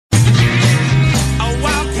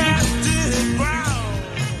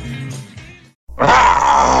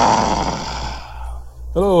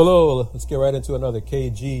Hello, hello. Let's get right into another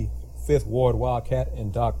KG 5th Ward Wildcat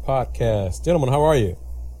and Doc podcast. Gentlemen, how are you?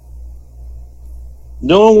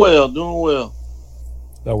 Doing well.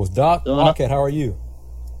 That was Doc. Wildcat, how are you?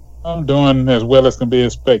 I'm doing as well as can be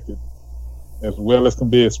expected.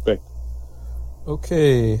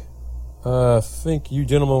 Okay. I think you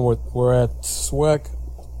gentlemen were at SWAC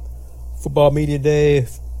Football Media Day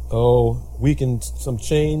week and some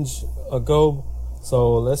change ago.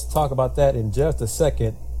 So let's talk about that in just a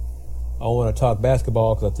second. I want to talk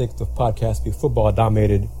basketball because I think the podcast be football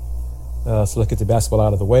dominated. So let's get the basketball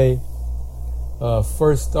out of the way.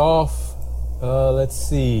 First off, let's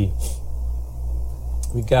see.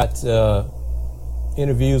 We got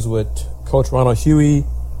interviews with Coach Ronald Hughey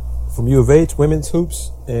from U of H Women's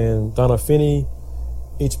Hoops and Donna Finney,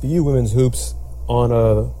 HBU Women's Hoops on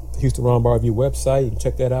the Houston Ron Barview website. You can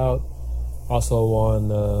check that out. Also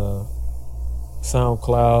on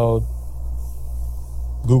SoundCloud,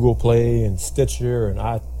 Google Play, and Stitcher, and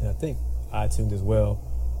I think iTunes as well.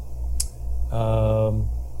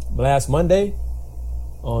 Last Monday,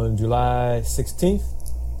 on July 16th,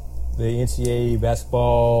 the NCAA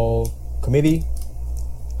basketball committee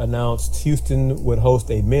announced Houston would host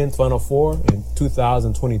a men's Final Four in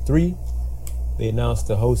 2023. They announced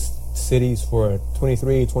the host cities for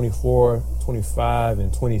 23, 24, 25,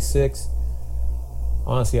 and 26.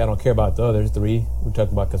 Honestly, I don't care about the other three we're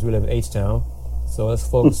talking about because we live in H-Town. So let's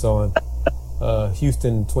focus on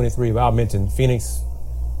Houston 23. I'll mention Phoenix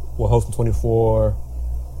will host in 24.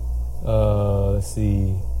 Let's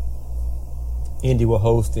see. Indy will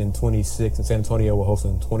host in 26, and San Antonio will host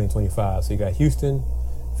in 2025. So you got Houston,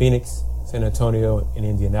 Phoenix, San Antonio, and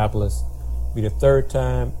Indianapolis. It'll be the third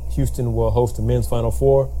time Houston will host the men's Final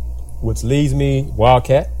Four, which leads me,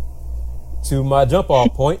 Wildcat, to my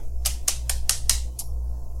jump-off point.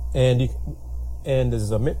 And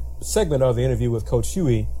there's a segment of the interview with Coach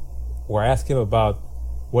Hughey where I asked him about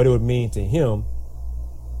what it would mean to him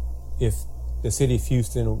if the city of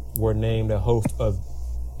Houston were named a host of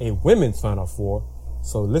a women's Final Four.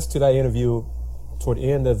 So listen to that interview toward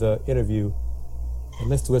the end of the interview and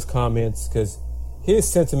listen to his comments, because his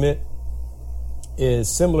sentiment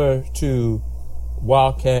is similar to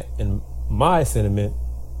Wildcat, and my sentiment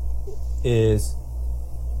is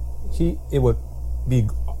it would be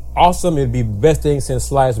awesome. It'd be the best thing since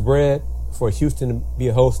sliced bread for Houston to be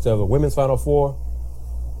a host of a women's Final Four.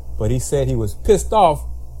 But he said he was pissed off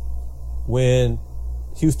when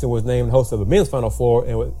Houston was named host of a men's Final Four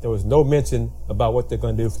and there was no mention about what they're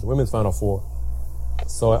going to do for the women's Final Four.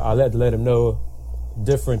 So I let him know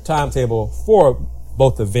different timetable for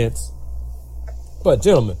both events. But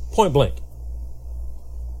gentlemen, point blank,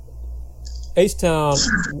 H-Town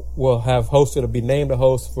will have hosted or be named a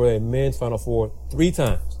host for a men's Final Four 3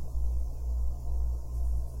 times.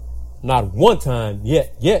 Not one time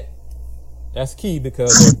yet. That's key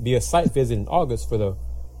because there'll be a site visit in August for the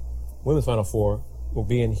women's Final Four. Will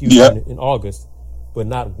be in Houston in August. But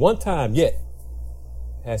not one time yet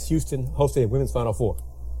has Houston hosted a women's Final Four.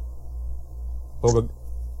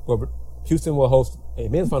 But Houston will host a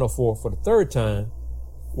men's Final Four for the third time.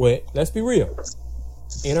 Where, let's be real,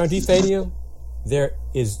 NRG Stadium, there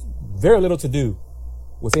is very little to do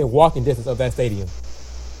within walking distance of that stadium.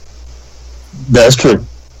 That's true.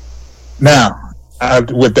 Now,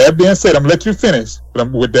 with that being said, I'm going to let you finish.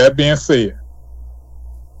 But with that being said,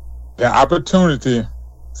 the opportunity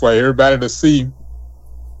for everybody to see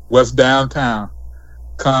what's downtown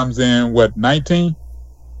comes in, 19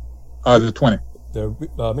 or is it 20?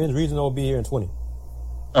 The men's regional will be here in 20.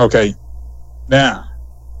 Okay. Now,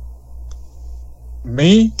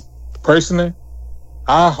 me, personally,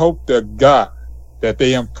 I hope to God that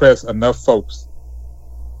they impress enough folks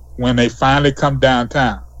when they finally come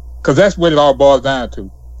downtown. Because that's what it all boils down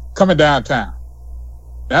to. Coming downtown.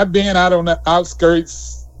 Not being out on the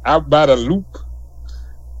outskirts, out by the loop,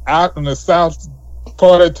 out in the south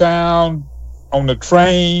part of town, on the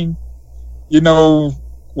train,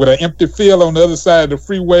 with an empty field on the other side of the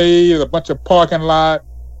freeway, a bunch of parking lot.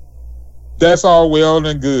 That's all well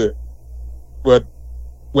and good. But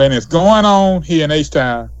when it's going on here in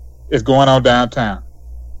H-Town, it's going on downtown.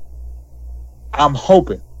 I'm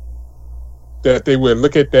hoping that they will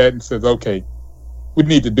look at that and says, okay, we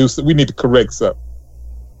need to correct something.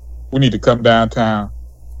 We need to come downtown.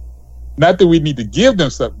 Not that we need to give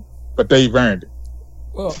them something, but they've earned it.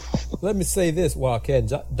 Well, let me say this, Wildcat.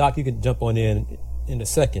 Doc, you can jump on in a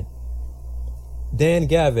second. Dan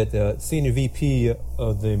Gavitt, the senior VP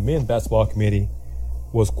of the men's basketball committee,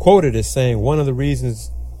 was quoted as saying one of the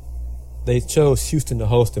reasons they chose Houston to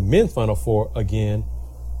host the men's Final Four again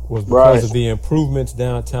was because of the improvements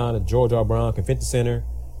downtown at George R. Brown Convention Center.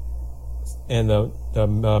 and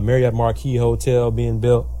the Marriott Marquis Hotel being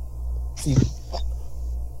built. See,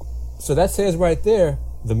 so that says right there,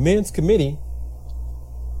 the men's committee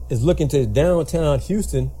is looking to downtown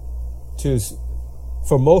Houston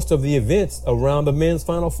for most of the events around the men's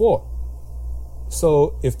Final Four.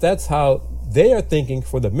 So if that's how they are thinking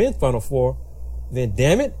for the men's Final Four, then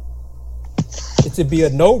damn it, it should be a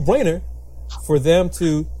no-brainer for them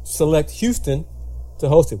to select Houston to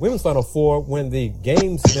host the women's Final Four when the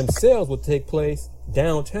games themselves will take place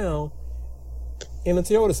downtown in the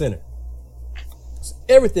Toyota Center. So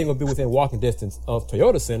everything will be within walking distance of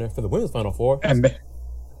Toyota Center for the women's Final Four. And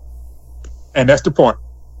that's the point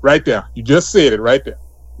right there. You just said it right there.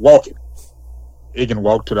 Walking. They can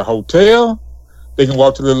walk to the hotel. They can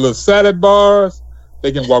walk to the little salad bars.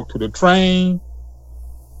 They can walk to the train.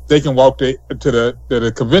 They can walk to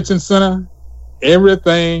the convention center.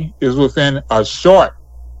 Everything is within a short.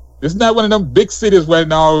 It's not one of them big cities where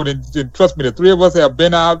now, and trust me, the three of us have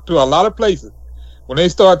been out to a lot of places. When they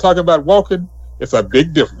start talking about walking, it's a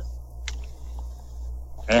big difference.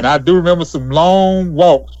 And I do remember some long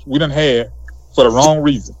walks we done had for the wrong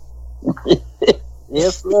reason.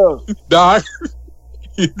 Yes, sir. Doc,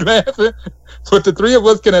 you laughing? But the three of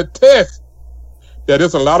us can attest that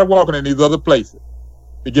there's a lot of walking in these other places.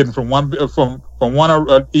 You're getting from one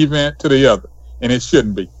event to the other, and it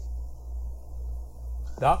shouldn't be.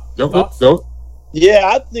 Doc, go.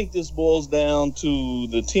 Yeah, I think this boils down to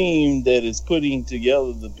the team that is putting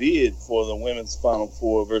together the bid for the women's Final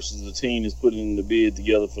Four versus the team that's putting the bid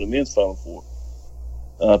together for the men's Final Four.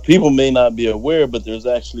 People may not be aware, but there's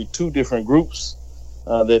actually two different groups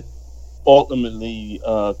that ultimately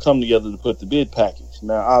come together to put the bid package.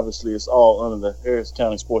 Now, obviously, it's all under the Harris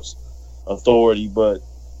County Sports Authority, but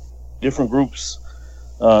different groups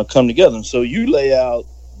come together. So you lay out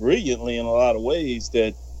brilliantly in a lot of ways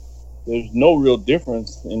that there's no real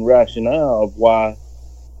difference in rationale of why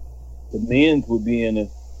the men would be in a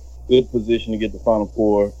good position to get the Final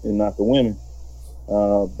Four and not the women,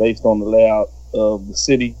 based on the layout of the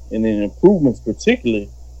city and then improvements, particularly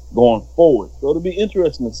going forward. So it'll be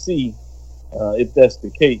interesting to see if that's the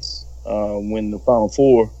case when the Final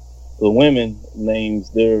Four, the women, names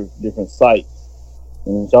their different sites.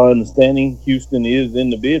 And it's our understanding Houston is in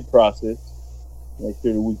the bid process. Make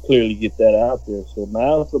sure that we clearly get that out there. So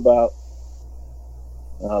now it's about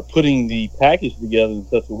putting the package together in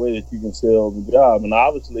such a way that you can sell the job. And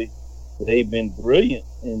obviously, they've been brilliant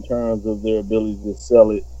in terms of their ability to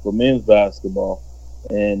sell it for men's basketball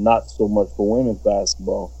and not so much for women's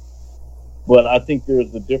basketball. But I think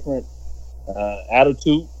there's a different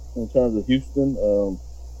attitude in terms of Houston,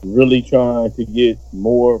 really trying to get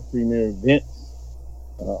more premier events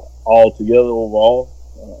all together overall,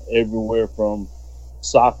 everywhere from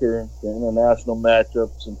soccer to international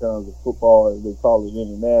matchups in terms of football, as they call it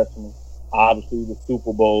international. Obviously, the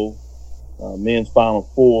Super Bowl, men's Final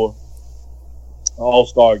Four,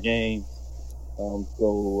 All-Star games.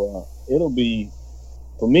 So it'll be,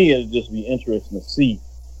 for me, it'll just be interesting to see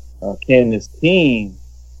can this team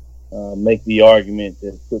make the argument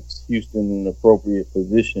that puts Houston in an appropriate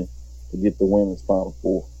position to get the women's Final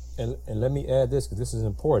Four. And let me add this, because this is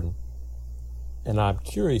important, and I'm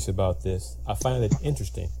curious about this. I find it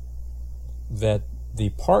interesting that the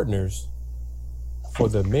partners for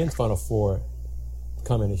the men's Final Four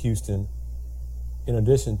coming to Houston, in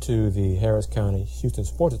addition to the Harris County Houston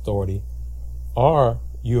Sports Authority, are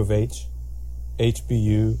U of H,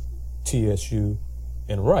 HBU, TSU,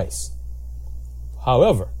 and Rice.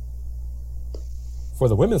 However, for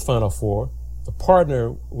the women's Final Four, the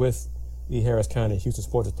partner with the Harris County Houston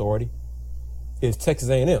Sports Authority is Texas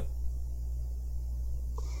A&M.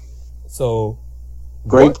 So,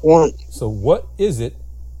 great point. So what is it?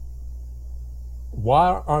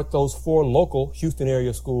 Why aren't those four local Houston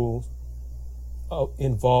area schools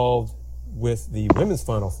involved with the women's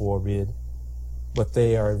Final Four bid, but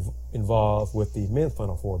they are involved with the men's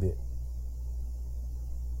Final Four bid?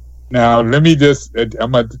 Now, let me just,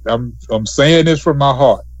 I'm saying this from my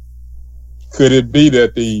heart. Could it be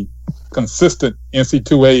that the consistent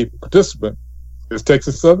NC2A participant is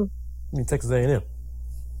Texas Southern? You mean Texas A&M?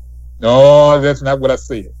 No, that's not what I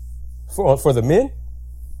said. For the men?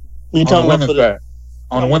 You on the women's side.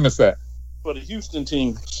 On the women's side. For the Houston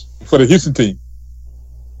team. For the Houston team.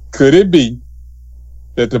 Could it be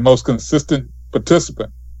that the most consistent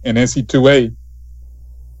participant in NC2A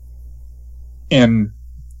in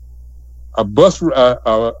a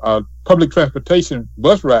public transportation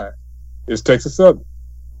bus ride is Texas Southern?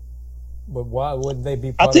 But why wouldn't they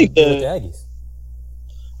be part of the Aggies?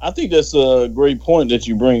 I think that's a great point that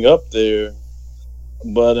you bring up there.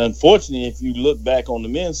 But unfortunately, if you look back on the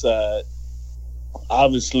men's side,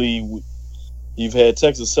 obviously You've had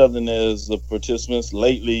Texas Southern as the participants.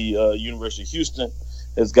 Lately, University of Houston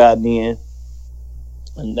has gotten in,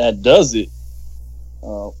 and that does it.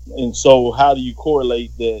 And so how do you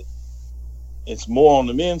correlate that it's more on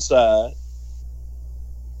the men's side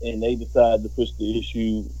and they decide to push the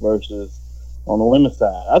issue versus on the women's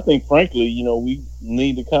side? I think, frankly, we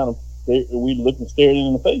need to kind of we look and stare it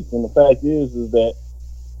in the face. And the fact is that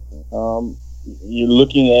you're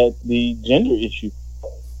looking at the gender issue.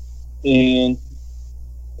 And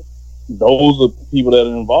those are people that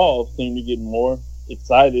are involved seem to get more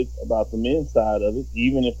excited about the men's side of it,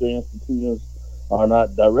 even if their institutions are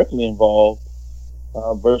not directly involved,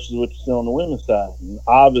 versus what you see on the women's side. And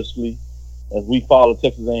obviously, as we follow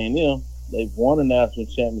Texas A&M, they've won a national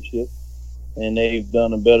championship, and they've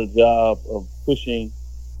done a better job of pushing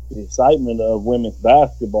the excitement of women's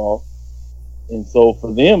basketball. And so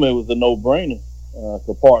for them, it was a no-brainer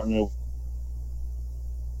to partner.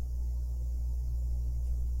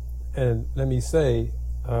 And let me say,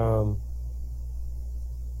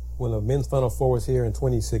 when the men's Final Four was here in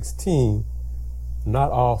 2016,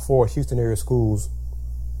 not all 4 Houston area schools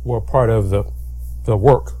were part of the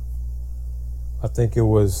work. I think it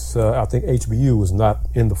was. I think HBU was not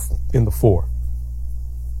in the 4.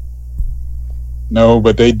 No,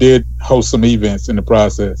 but they did host some events in the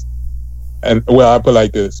process. And I put it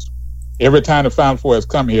like this: every time the Final Four has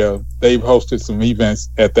come here, they've hosted some events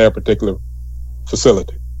at their particular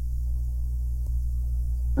facility.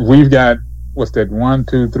 We've got, what's that, 1,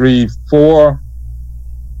 2, 3, 4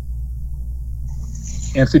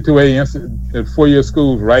 NC2A 4-year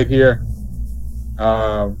schools right here,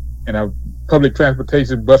 and a public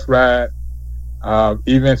transportation bus ride,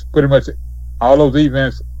 events. Pretty much all those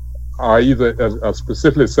events are either a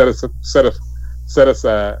specifically set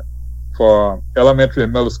aside for elementary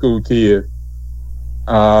and middle school kids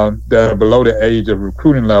that are below the age of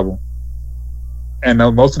recruiting level, and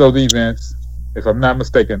most of those events, if I'm not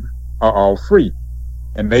mistaken, are all free.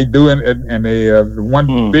 And they do it, and they the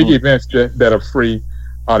one big events that are free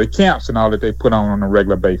are the camps and all that they put on a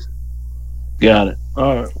regular basis. Got it.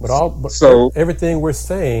 All right. But everything we're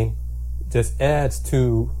saying just adds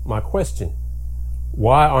to my question: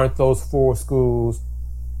 why aren't those 4 schools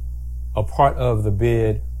a part of the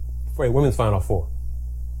bid for a women's Final Four?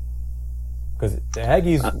 Because the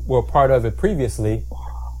Aggies were part of it previously,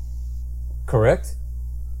 correct?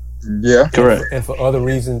 Yeah, correct. And for other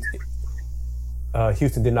reasons,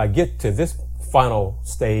 Houston did not get to this final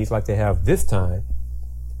stage like they have this time.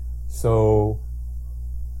 So,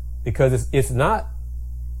 because it's not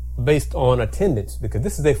based on attendance, because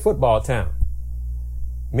this is a football town.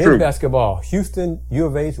 Men's basketball, Houston, U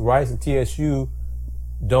of H, Rice, and TSU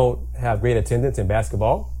don't have great attendance in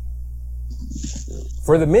basketball.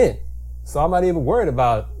 For the men. So I'm not even worried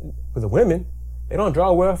about for the women. They don't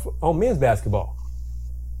draw well on men's basketball.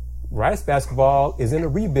 Rice basketball is in a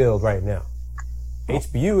rebuild right now.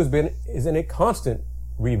 HBU is in a constant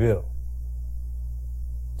rebuild.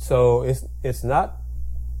 So it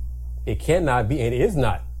cannot be, and it is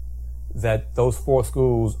not, that those 4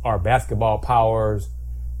 schools are basketball powers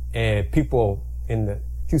and people in the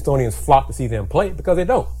Houstonians flock to see them play, because they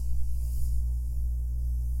don't.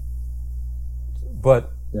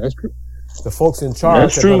 But that's true. The folks in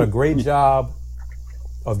charge have done a great job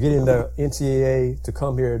of getting the NCAA to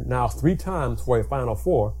come here now 3 times for a Final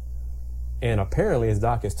Four. And apparently, as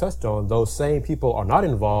Doc has touched on, those same people are not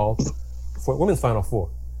involved for women's Final Four.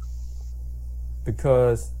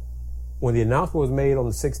 Because when the announcement was made on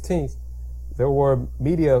the 16th, there were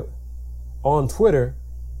media on Twitter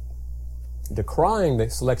decrying the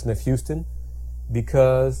selection of Houston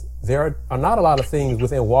because there are not a lot of things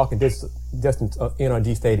within walking distance of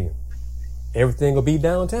NRG Stadium. Everything will be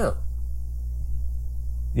downtown.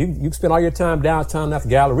 You spend all your time downtown at the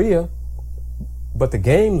Galleria, but the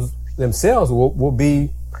games themselves will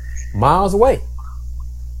be miles away.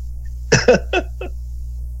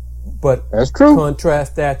 But that's true.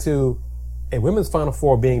 Contrast that to a women's Final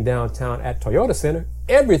Four being downtown at Toyota Center.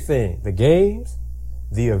 Everything, the games,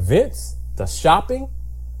 the events, the shopping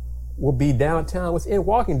will be downtown within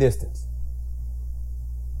walking distance.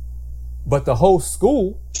 But the whole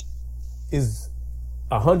school is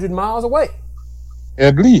 100 miles away.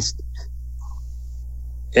 At least.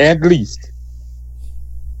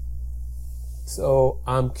 So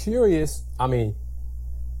I'm curious. I mean,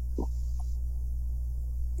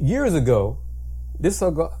 years ago, this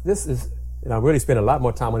is, and I really spent a lot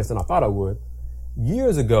more time on this than I thought I would.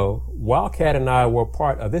 Years ago, Wildcat and I were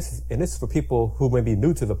part of this, and this is for people who may be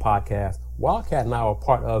new to the podcast. Wildcat and I were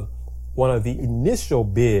part of one of the initial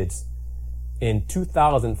bids in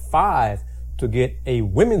 2005 to get a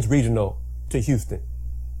women's regional to Houston.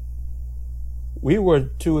 we were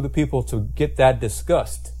two of the people to get that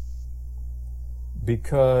discussed,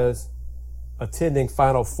 because attending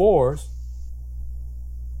Final Fours,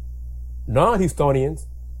 non-Houstonians,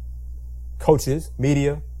 coaches,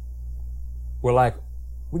 media, were like,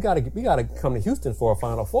 we gotta come to Houston for a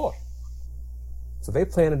Final Four. So they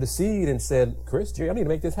planted the seed and said, Chris, Jerry, I need to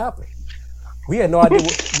make this happen. We had no idea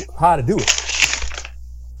how to do it.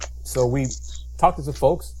 So we talked to some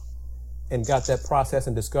folks and got that process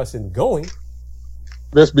and discussion going.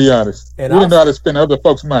 Let's be honest. We didn't know how to spend other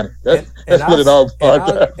folks' money. That's what it all boiled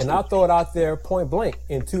down to. And I'll throw it out there point blank.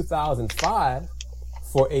 In 2005,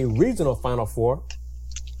 for a regional Final Four,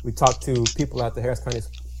 we talked to people at the Harris County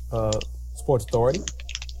Sports Authority.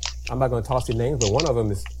 I'm not going to toss their names, but one of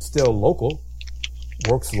them is still local,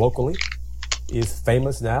 works locally, is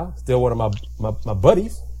famous now, still one of my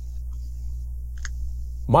buddies.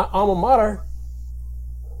 My alma mater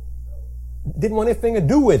didn't want anything to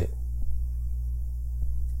do with it,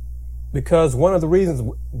 because one of the reasons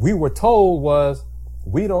we were told was,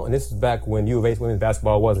 we don't, and this is back when U of H women's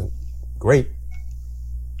basketball wasn't great,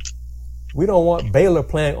 we don't want Baylor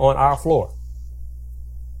playing on our floor.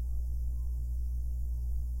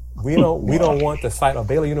 We don't want the site of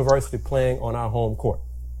Baylor University playing on our home court.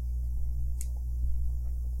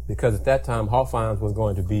 Because at that time, Hawthorne was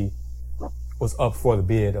up for the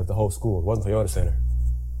bid of the whole school. It wasn't Toyota Center.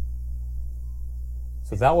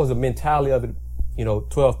 So that was the mentality of it,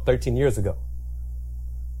 12, 13 years ago.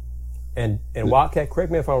 And Wildcat,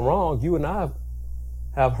 correct me if I'm wrong, you and I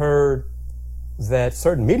have heard that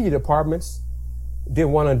certain media departments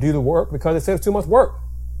didn't want to do the work because it said too much work.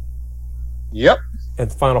 Yep. At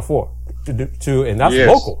the Final Four and that's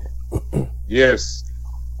local. Yes.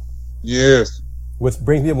 Which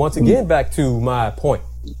brings me once again back to my point.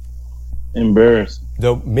 Embarrassing.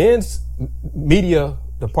 The men's media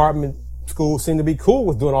department schools seem to be cool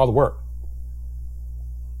with doing all the work,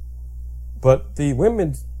 but the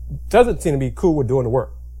women's doesn't seem to be cool with doing the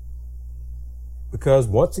work, because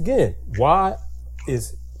once again, why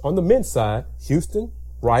is on the men's side Houston,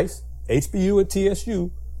 Rice, HBU, and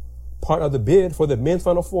TSU part of the bid for the men's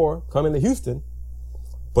Final Four coming to Houston,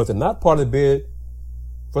 but they're not part of the bid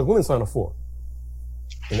for the women's Final Four?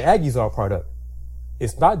 And the Aggies are part of it.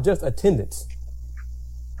 It's not just attendance.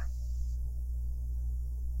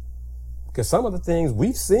 Because some of the things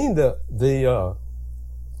we've seen the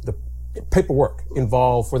paperwork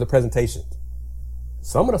involved for the presentation.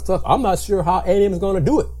 Some of the stuff, I'm not sure how A&M is going to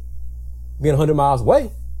do it, being 100 miles away.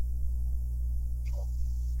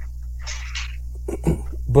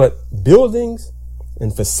 But buildings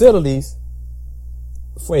and facilities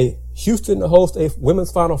for a Houston to host a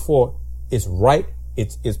women's Final Four is right.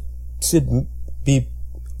 It should be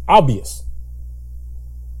obvious.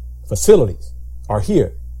 Facilities are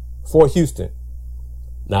here for Houston.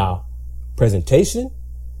 Now, presentation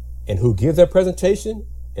and who gives their presentation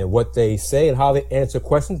and what they say and how they answer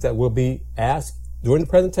questions that will be asked during the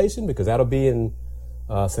presentation, because that'll be in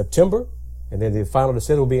September, and then the final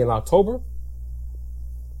decision will be in October.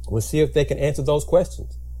 We'll see if they can answer those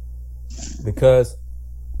questions, because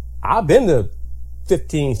I've been to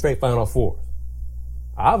 15 straight Final Fours.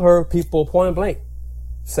 I've heard people point blank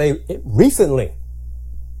say recently,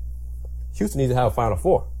 Houston needs to have a Final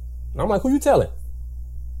Four. And I'm like, who you telling?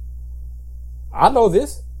 I know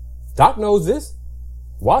this. Doc knows this.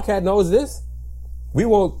 Wildcat knows this. We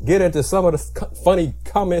won't get into some of the funny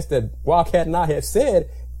comments that Wildcat and I have said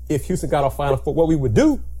if Houston got a Final Four, what we would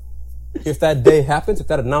do if that day happens, if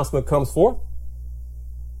that announcement comes forth.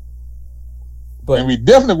 But, and we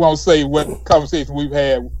definitely won't say what conversation we've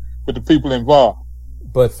had with the people involved.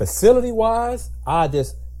 But facility-wise,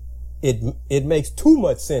 it makes too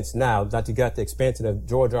much sense now that you got the expansion of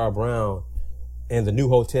George R. Brown and the new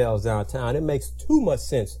hotels downtown. It makes too much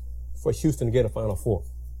sense for Houston to get a Final Four.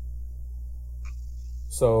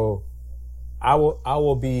 So I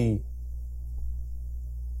won't be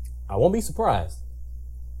surprised.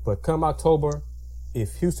 But come October,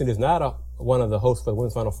 if Houston is not one of the hosts for the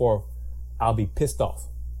Women's Final Four, I'll be pissed off.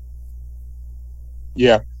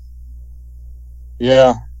 Yeah,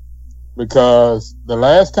 because the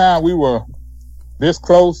last time we were this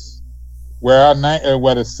close, where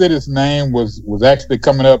the city's name was actually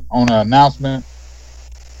coming up on an announcement,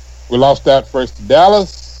 we lost out first to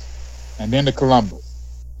Dallas and then to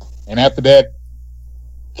Columbus. And after that,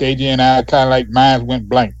 KG and I kind of like minds went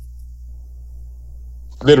blank.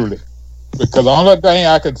 Literally. Because the only thing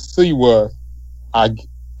I could see was I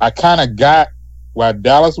kind of got why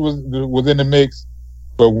Dallas was in the mix,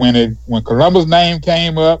 but when Columbus' name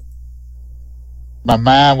came up, my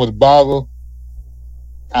mind was boggled.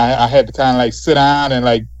 I had to kind of like sit down and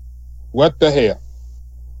like, what the hell?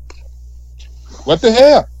 What the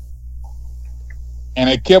hell? And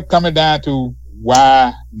it kept coming down to,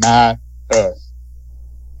 why not us?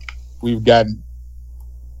 We've gotten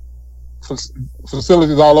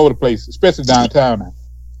facilities all over the place, especially downtown now.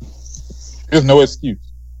 There's no excuse.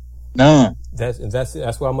 None. That's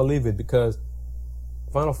why I'm gonna leave it, because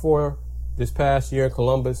Final Four this past year in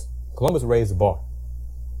Columbus raised the bar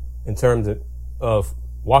in terms of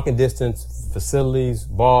walking distance, facilities,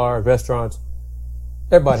 bars, restaurants.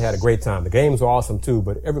 Everybody had a great time. The games were awesome too,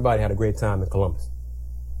 but everybody had a great time in Columbus.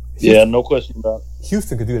 Yeah, no question about it.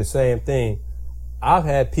 Houston could do the same thing. I've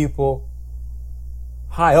had people,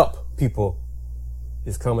 high up people,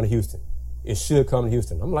 is coming to Houston. It should come to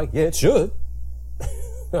Houston. I'm like, yeah, it should.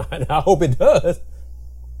 I hope it does.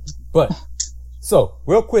 But, so,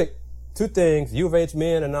 real quick, two things. U of H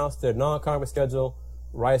men announced their non-conference schedule.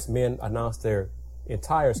 Rice men announced their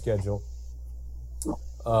entire schedule.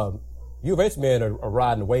 U of H men are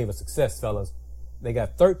riding the wave of success, fellas. They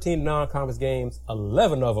got 13 non-conference games.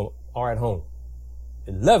 11 of them are at home.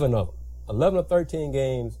 11 of them. 11 of 13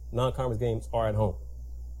 games, non-conference games, are at home.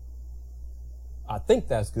 I think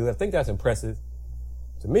that's good. I think that's impressive.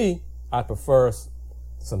 To me, I prefer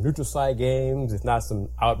some neutral site games, if not some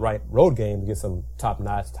outright road games, to get some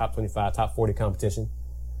top-notch, top 25, top 40 competition.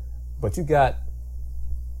 But you got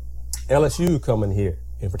LSU coming here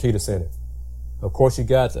in Fertitta Center. Of course, you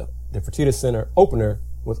got the Fertitta Center opener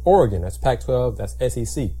with Oregon. That's Pac-12. That's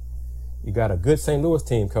SEC. You got a good St. Louis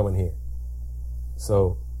team coming here.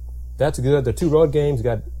 So that's good. The two road games, you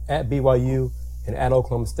got at BYU and at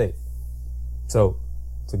Oklahoma State. So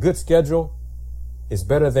it's a good schedule. It's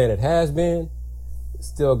better than it has been.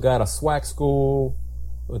 Still got a SWAC school,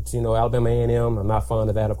 which, Alabama A&M. I'm not fond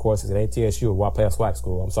of that, of course. It's an ATSU. Why play a SWAC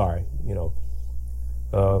school? I'm sorry.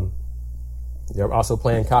 They're also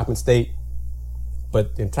playing Coppin State.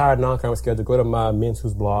 But the entire non-conference schedule, go to my Men's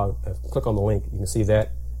Hoops blog, click on the link, you can see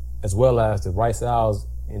that, as well as the Rice Owls,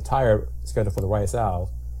 entire schedule for the Rice Owls.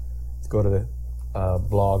 Let's go to the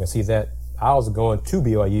blog and see that. Owls are going to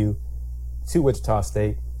BYU, to Wichita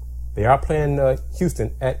State. They are playing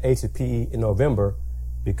Houston at HPE in November,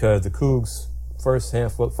 because the Cougs'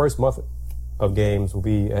 first month of games will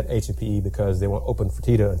be at HPE, because they won't open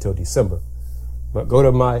Fertitta until December. But go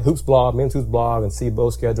to my Hoops blog, Men's Hoops blog, and see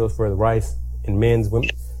both schedules for the Rice and men's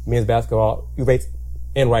basketball, U of H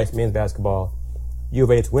and Rice men's basketball. U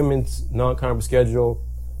of H women's non-conference schedule,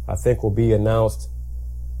 I think, will be announced,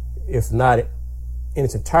 if not in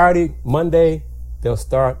its entirety, Monday. They'll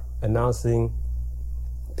start announcing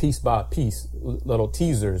piece by piece, little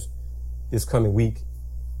teasers this coming week.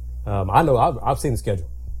 I know I've seen the schedule.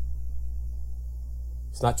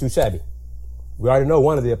 It's not too shabby. We already know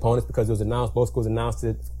one of the opponents because it was announced, both schools announced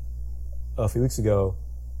it a few weeks ago.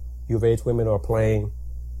 U of H women are playing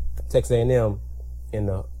Texas A&M in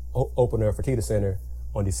the opener for Fertitta Center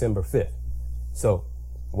on December 5th. So,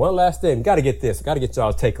 one last thing. Got to get this. Got to get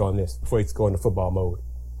y'all's take on this before you go into football mode.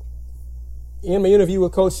 In my interview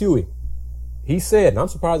with Coach Huey, he said, and I'm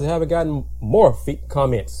surprised I haven't gotten more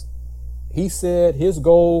comments. He said his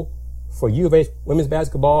goal for U of H women's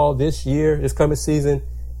basketball this year, this coming season,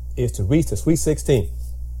 is to reach the Sweet 16.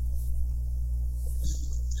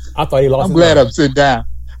 I thought he lost his mind.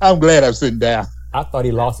 I'm glad I'm sitting down. I thought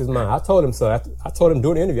he lost his mind. I told him so. I told him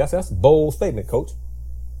during the interview, I said, that's a bold statement, Coach.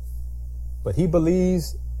 But he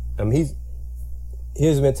believes, his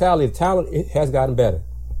mentality, the talent has gotten better.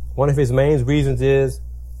 One of his main reasons is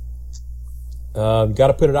you got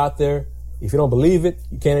to put it out there. If you don't believe it,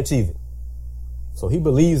 you can't achieve it. So he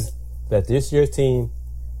believes that this year's team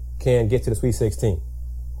can get to the Sweet 16.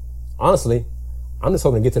 Honestly, I'm just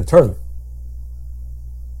hoping to get to the tournament.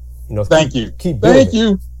 Thank you. Keep doing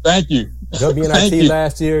it. Thank you. WNIT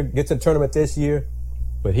last year, get to the tournament this year.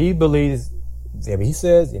 But he believes, he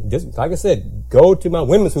says, just like I said, go to my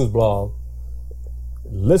Women's Hoops blog,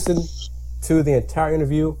 listen to the entire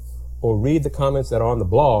interview, or read the comments that are on the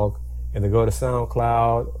blog, and then go to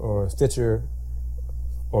SoundCloud or Stitcher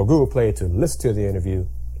or Google Play to listen to the interview.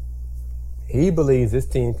 He believes this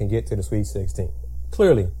team can get to the Sweet 16.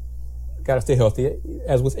 Clearly, got to stay healthy,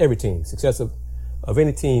 as with every team. Success of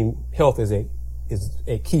any team, health is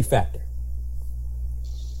a key factor.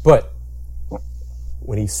 But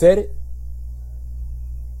when he said it,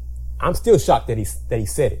 I'm still shocked that he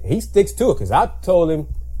said it. He sticks to it, because I told him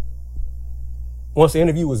once the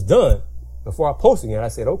interview was done, before I posted it, I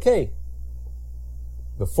said, okay,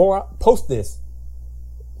 before I post this,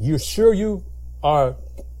 you're sure you are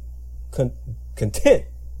content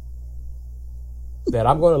that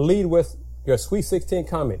I'm going to lead with your Sweet 16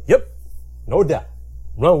 comment? Yep, no doubt.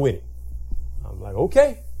 Run with it. I'm like,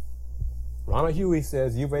 okay. Ronald Huey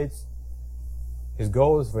says U of H His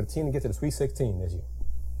goal is for the team to get to the Sweet 16 this year.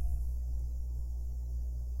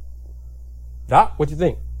 Doc, what you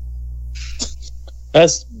think?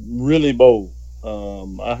 That's really bold.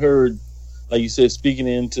 I heard, like you said, speaking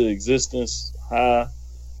into existence, high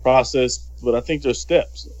process, but I think there's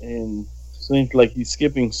steps, and it seems like he's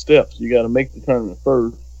skipping steps. You got to make the tournament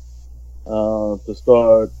first to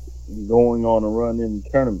start going on a run in the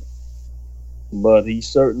tournament. But he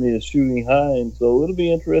certainly is shooting high, and so it'll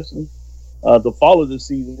be interesting to follow this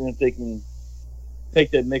season if they can take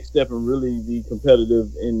that next step and really be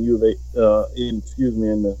competitive in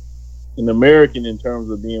in the American in terms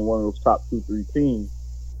of being one of those top 2-3 teams.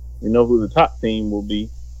 We know who the top team will be,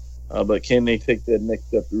 but can they take that next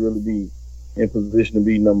step to really be in position to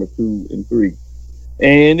be number 2 and 3?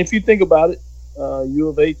 And if you think about it, U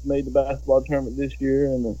of H made the basketball tournament this year,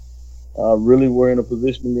 and really were in a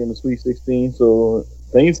position to be in the Sweet 16. So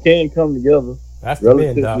things can come together. That's the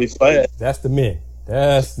men, Doc. Fast. That's the men.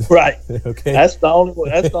 That's right. Okay. That's the only way.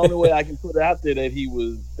 That's the only way I can put it out there that he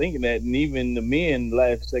was thinking that, and even the men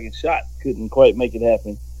last second shot couldn't quite make it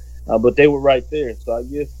happen, but they were right there. So I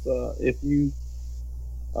guess if you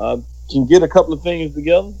can get a couple of things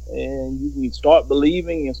together and you can start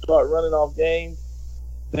believing and start running off games,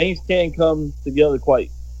 things can come together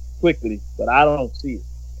quite quickly. But I don't see it.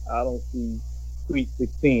 I don't see Sweet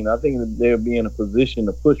 16. I think that they'll be in a position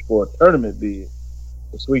to push for a tournament bid.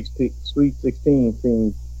 The Sweet 16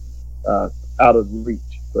 seems out of reach,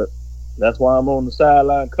 but that's why I'm on the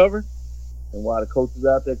sideline covering, and why the coaches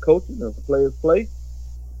out there coaching and the players play.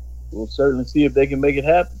 We'll certainly see if they can make it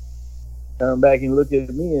happen. Turn back and look at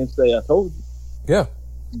me and say, "I told you." Yeah,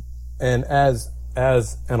 and as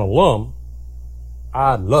an alum,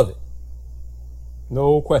 I love it,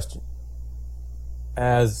 no question.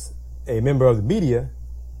 As a member of the media,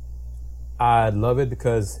 I love it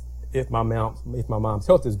because if my mom's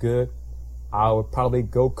health is good, I would probably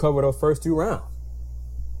go cover the first 2 rounds.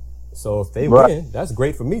 So if they win, that's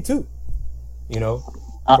great for me too. You know,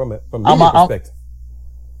 from a media perspective.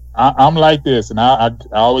 I'm like this, and I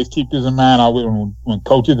always keep this in mind. When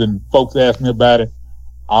coaches and folks ask me about it,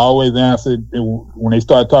 I always answer when they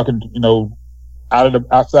start talking,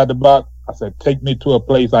 outside the box. I said, "Take me to a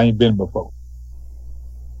place I ain't been before.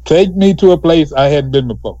 Take me to a place I hadn't been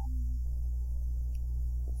before."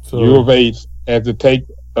 So U of H had to take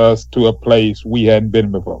us to a place we hadn't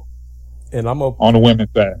been before. And I'm on the women's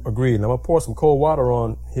side. Agreed. And I'm gonna pour some cold water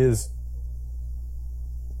on his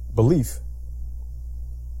belief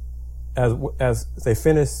as they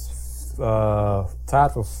finished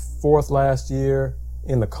tied for 4th last year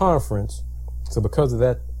in the conference. So because of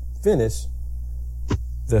that finish,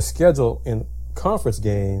 the schedule in conference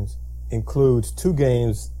games includes 2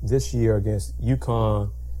 games this year against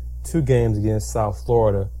UConn, 2 games against South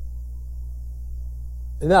Florida.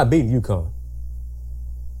 They're not beating UConn.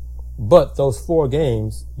 But those 4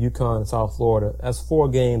 games, UConn and South Florida, that's 4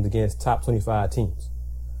 games against top 25 teams.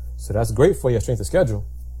 So that's great for your strength of schedule.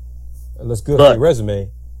 It looks good for your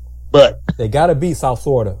resume. But they got to beat South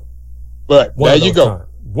Florida. But there you go.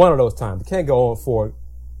 One of those times. They can't go on for,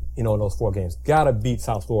 in those 4 games. Got to beat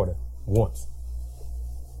South Florida once.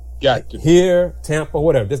 Got to. Here, Tampa,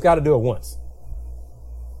 whatever. Just got to do it once.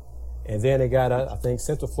 And then they got, I think,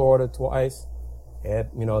 Central Florida twice. They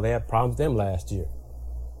had problems with them last year.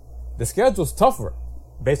 The schedule's tougher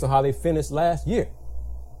based on how they finished last year.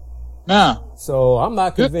 Now. So I'm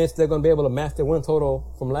not convinced they're going to be able to match their win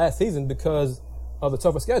total from last season because of the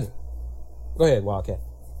tougher schedule. Go ahead, Wildcat.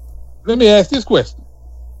 Let me ask this question.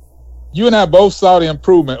 You and I both saw the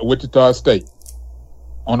improvement of Wichita State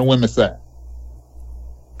on the women's side.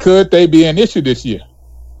 Could they be an issue this year?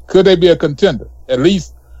 Could they be a contender? At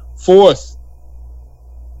least force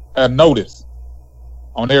a notice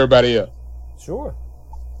on everybody else. Sure.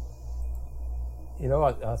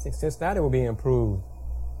 I think Cincinnati will be improved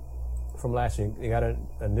from last year. They got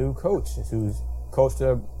a new coach who's coached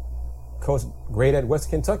great at West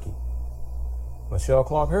Kentucky. Michelle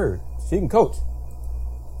Clark-Hurd. She can coach.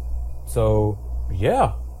 So,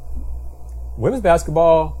 yeah. Women's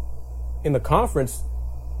basketball in the conference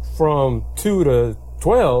from 2 to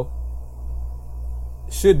 12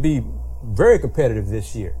 should be very competitive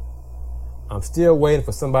this year. I'm still waiting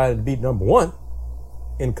for somebody to beat number 1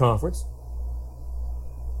 in conference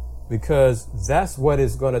because that's what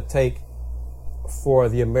it's going to take for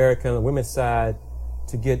the American women's side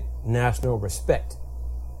to get national respect.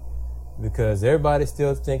 Because everybody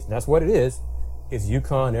still thinks that's what it is. It's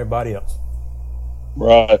UConn and everybody else.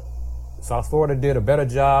 Right. South Florida did a better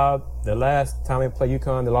job. The last time they played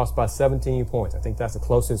UConn, they lost by 17 points. I think that's the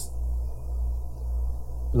closest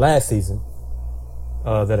last season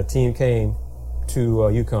that a team came to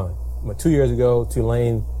UConn. 2 years ago,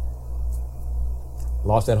 Tulane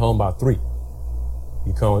lost at home by 3.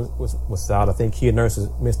 UConn was out. I think Kia Nurse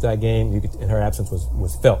missed that game, and her absence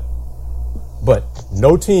was felt. But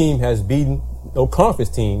no team has beaten, no conference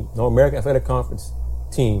team, no American Athletic Conference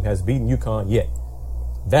team has beaten UConn yet.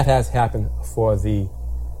 That has happened for the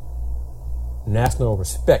national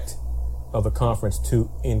respect of the conference to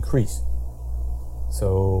increase.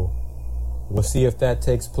 So we'll see if that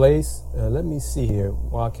takes place. Let me see here.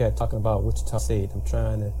 Wildcat talking about Wichita State. I'm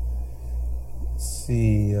trying to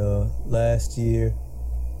see. Last year,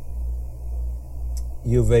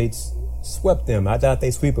 U of H swept them. I doubt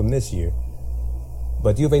they sweep them this year.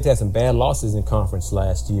 But U of H had some bad losses in conference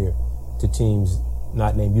last year to teams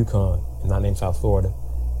not named UConn and not named South Florida.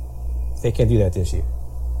 They can't do that this year,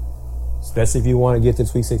 especially if you want to get to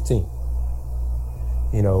Sweet 16.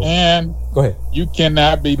 You know, and go ahead. You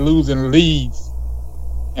cannot be losing leads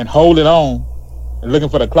and holding on and looking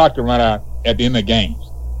for the clock to run out at the end of games.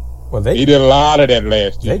 Well, he did a lot of that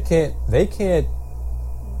last year. They can't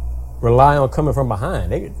rely on coming from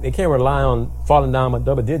behind. They can't rely on falling down by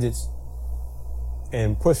double digits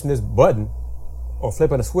and pushing this button or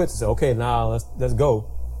flipping a switch and say, okay, now let's go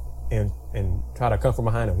and try to come from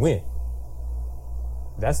behind and win.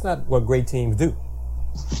 That's not what great teams do.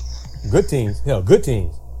 Good teams,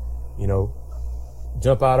 you know,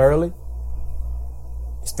 jump out early,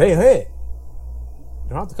 stay ahead. You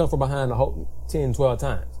don't have to come from behind the whole 10, 12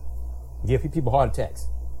 times. Give people heart attacks.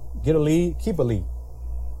 Get a lead, keep a lead.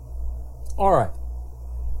 All right.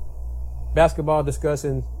 Basketball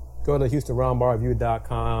discussion, go to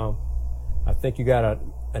HoustonRoundBarReview.com. I think you got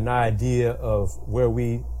an idea of where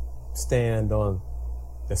we stand on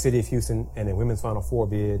the city of Houston and the women's Final Four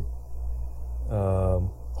bid.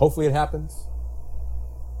 Hopefully it happens.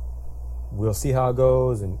 We'll see how it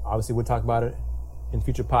goes, and obviously we'll talk about it in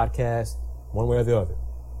future podcasts, one way or the other.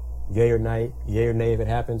 Yay or nay if it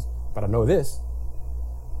happens. But I know this.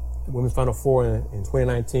 The women's Final Four in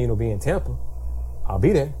 2019 will be in Tampa. I'll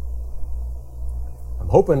be there. I'm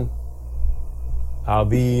hoping I'll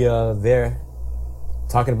be there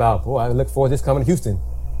talking about, boy, I look forward to this coming to Houston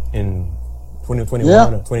in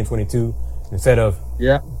 2021 or 2022 instead of,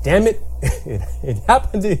 damn it, it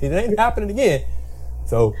happened. It ain't happening again.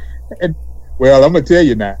 So, well, I'm gonna tell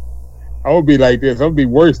you now. I'm gonna be like this. I'm gonna be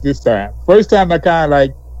worse this time. First time I kind of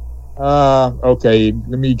like, okay,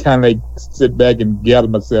 let me kind of like sit back and gather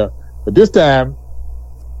myself. But this time,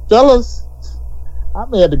 fellas, I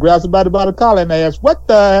may have to grab somebody by the collar and ask, what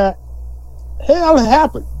the hell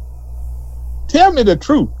happened? Tell me the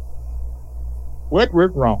truth. What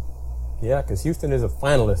went wrong? Yeah, because Houston is a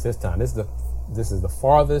finalist this time. This is the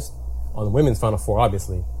farthest on the women's Final Four,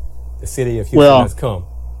 obviously, the city of Houston has come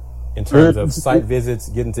in terms of site visits,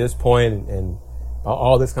 getting to this point and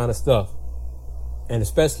all this kind of stuff. And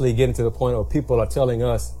especially getting to the point where people are telling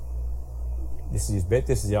us, this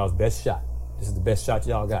is y'all's best shot. This is the best shot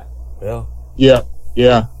y'all got. Well, yeah.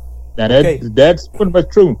 Now that's pretty much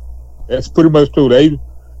true. That's pretty much true.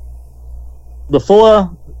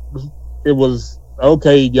 Before it was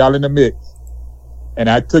okay, y'all in the mix, and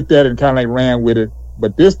I took that and kind of like ran with it.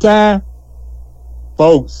 But this time,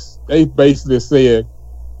 folks, they basically said,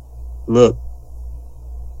 "Look,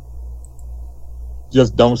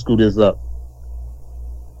 just don't screw this up.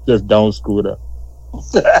 Just don't screw it up.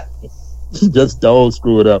 Just don't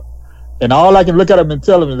screw it up." And all I can look at them and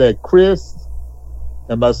tell them is that Chris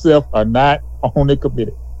and myself are not on the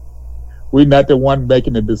committee. We're not the one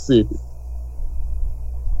making the decision.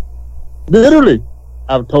 Literally,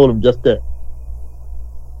 I've told them just that.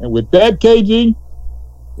 And with that, KG,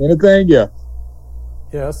 anything else?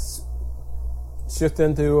 Yes.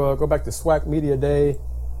 Shifting to go back to SWAC Media Day.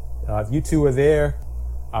 If you two were there,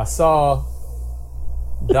 I saw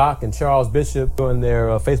Doc and Charles Bishop doing their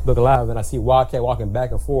Facebook Live, and I see Wildcat walking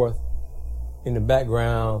back and forth in the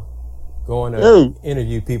background, going to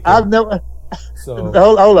interview people. I've never. So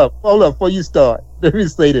hold up, before you start. Let me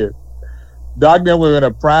say this: Doc and them were in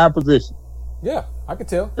a prime position. Yeah, I could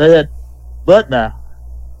tell. But now,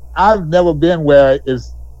 I've never been where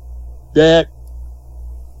it's that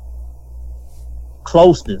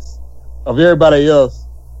closeness of everybody else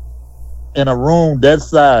in a room that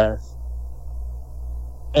size,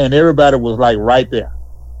 and everybody was like right there.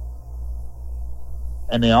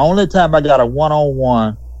 And the only time I got a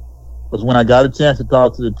one-on-one was when I got a chance to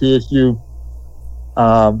talk to the TSU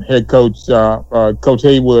head coach, Coach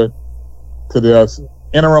Haywood, to the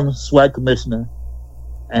interim SWAC commissioner,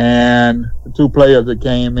 and the two players that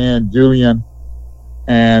came in, Julian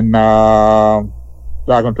and I'm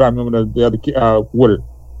trying to remember the other kid, Woodard.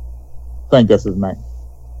 I think that's his name.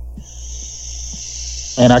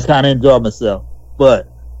 And I kind of enjoyed myself. But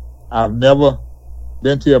I've never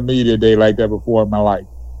been to a media day like that before in my life,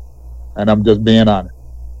 and I'm just being honest.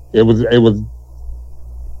 It was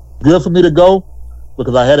good for me to go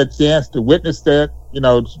because I had a chance to witness that,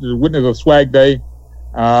 to witness a SWAC day,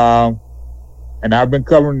 and I've been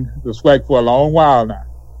covering the SWAC for a long while now.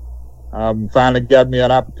 Finally got me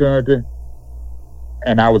an opportunity,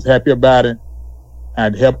 and I was happy about it.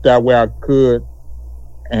 I'd helped out where I could,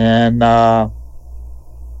 and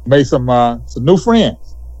made some new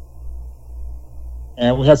friends,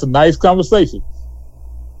 and we had some nice conversations.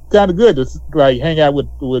 Kind of good to hang out with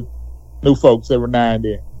new folks every now and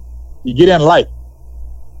then. You get enlightened,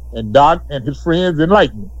 and Doc and his friends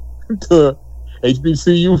enlightened me to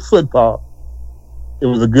HBCU football. It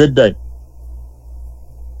was a good day.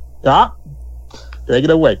 Doc, take it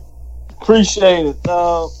away. Appreciate it.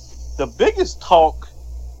 The biggest talk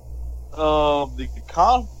of the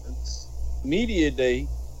conference media day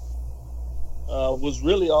was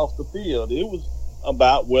really off the field. It was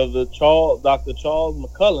about whether Dr. Charles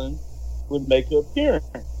McCullin would make an appearance.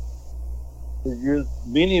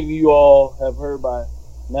 Many of you all have heard by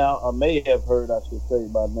now, or may have heard, I should say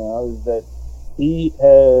by now, is that he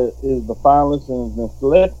is the finalist and has been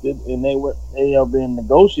selected, and they have been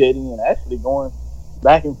negotiating and actually going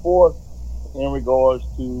back and forth in regards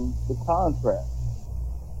to the contract.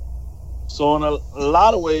 So in a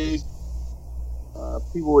lot of ways,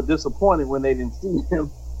 people were disappointed when they didn't see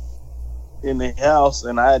him in the house,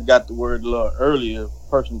 and I had got the word a little earlier,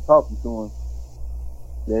 person talking to him,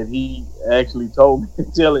 that he actually told me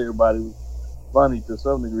to tell everybody. It was funny to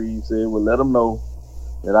some degree. He said, well, let them know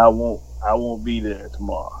that I won't be there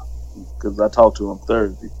tomorrow, because I talked to him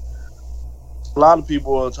Thursday. A lot of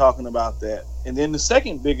people are talking about that. And then the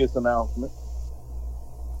second biggest announcement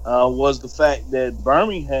was the fact that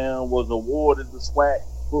Birmingham was awarded the SWAC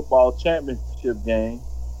football championship game.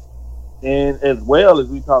 And as well as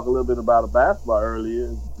we talked a little bit about basketball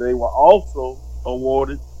earlier, they were also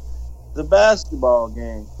awarded the basketball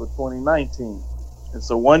game for 2019.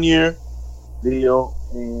 It's a 1-year deal,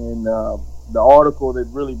 and the article that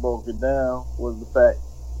really broke it down was the fact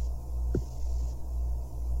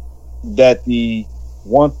that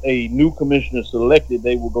once a new commissioner selected,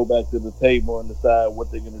 they will go back to the table and decide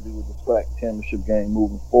what they're going to do with the SWAC championship game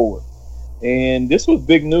moving forward. And this was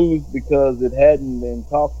big news because it hadn't been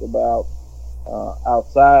talked about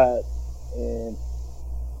outside, and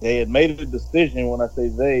they had made a decision. When I say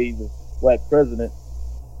they, the SWAC president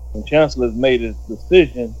and chancellors made a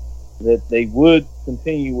decision that they would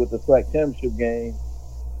continue with the SWAC championship game,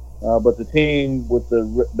 but the team with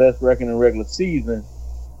the best record in regular season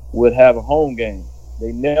would have a home game.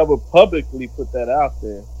 They never publicly put that out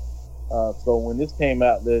there. So when this came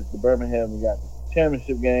out that the Birmingham got the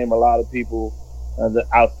championship game, a lot of people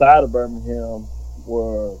outside of Birmingham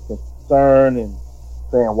were concerned and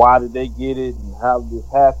saying, why did they get it and how did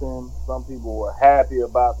this happen? Some people were happy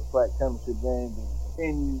about the SWAC championship game being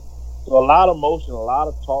continued. So a lot of motion, a lot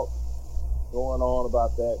of talk going on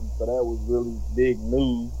about that. And so that was really big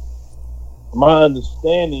news. My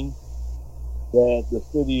understanding that the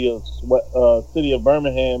city of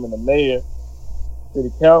Birmingham and the mayor,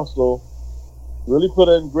 city council, really put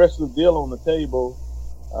an aggressive deal on the table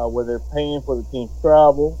where they're paying for the team's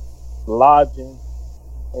travel, lodging,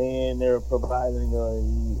 and they're providing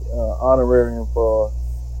an honorarium for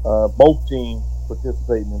both teams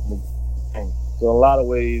participating in the game. So in a lot of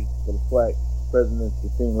ways, for the SWAC presidents,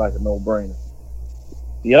 it seemed like a no-brainer.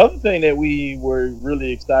 The other thing that we were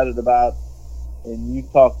really excited about, and you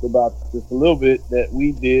talked about this a little bit, that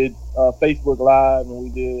we did Facebook Live and we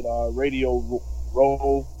did our radio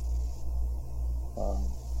roll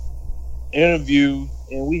interview,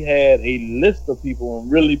 and we had a list of people and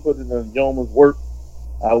really put it in yeoman's work,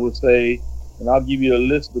 I would say. And I'll give you a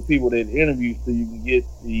list of people that interviewed so you can get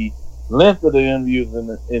the length of the interviews and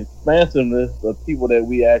the expansiveness of people that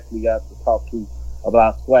we actually got to talk to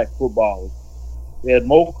about SWAC football. We had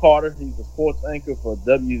Mo Carter. He's a sports anchor for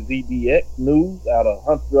WZDX News out of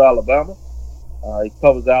Huntsville, Alabama. He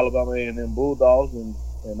covers Alabama A&M Bulldogs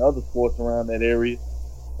and other sports around that area.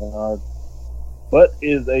 But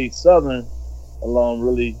is a Southern alum,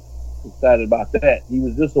 really excited about that. He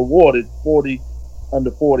was just awarded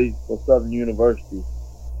under 40 for Southern University.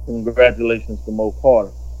 Congratulations to Mo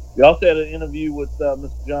Carter. We also had an interview with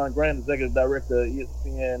Mr. John Grant, Executive Director of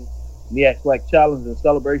ESPN NEAC SWAC Challenge and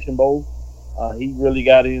Celebration Bowl. He really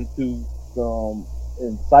got into some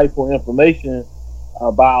insightful information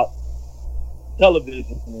about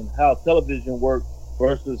television and how television works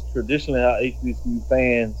versus traditionally how HBCU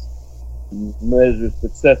fans measure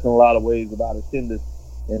success in a lot of ways about attendance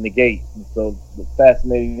and the gate. And so the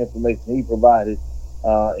fascinating information he provided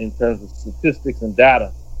in terms of statistics and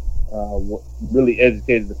data really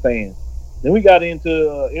educated the fans. Then we got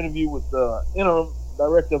into an interview with the interim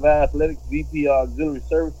director of athletics, VP auxiliary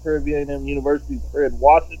service, Prairie A&M University's Fred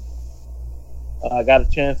Washington. I got a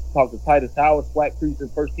chance to talk to Titus Howard, SWAC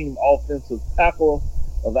Precinct first team offensive tackle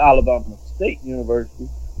of Alabama State University.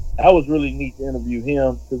 That was really neat to interview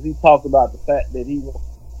him because he talked about the fact that he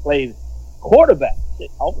played quarterback,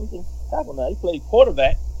 offensive tackle now. He played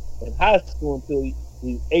quarterback in high school until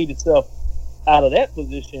he ate himself out of that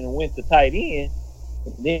position and went to tight end.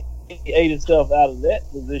 And then he ate himself out of that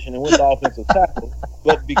position and went to offensive tackle.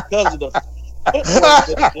 But because of the footwork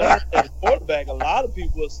that he learned as a quarterback, a lot of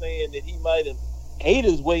people are saying that he might have ate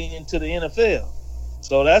his way into the NFL.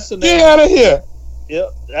 So that's the name. Get out of here. Yep,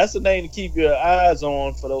 that's the name to keep your eyes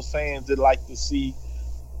on for those fans that like to see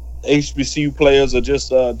HBCU players or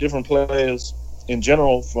just different players in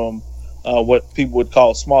general from what people would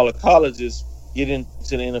call smaller colleges get into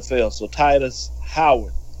the NFL. So Titus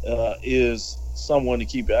Howard is someone to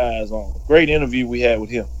keep your eyes on. Great interview we had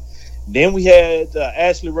with him. Then we had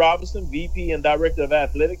Ashley Robinson, VP and Director of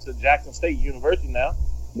Athletics at Jackson State University now.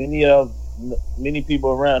 Many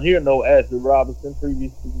people around here know Ashley Robinson,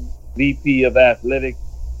 previously VP of Athletics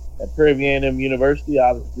at Prairie A&M University.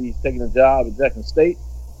 Obviously, he's taking a job at Jackson State.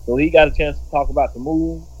 So he got a chance to talk about the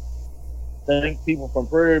move, thank people from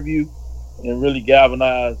Prairie View, and really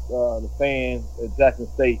galvanize the fans at Jackson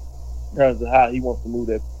State in terms of how he wants to move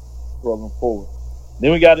that program forward.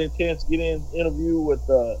 Then we got a chance to get in interview with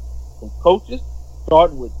some coaches,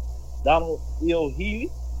 starting with Donald L. Healy,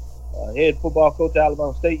 head football coach at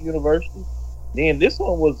Alabama State University. Then this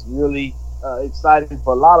one was really exciting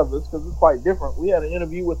for a lot of us because it's quite different. We had an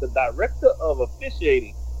interview with the director of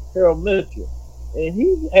officiating, Harold Mitchell, and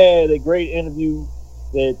he had a great interview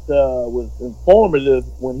that was informative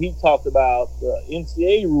when he talked about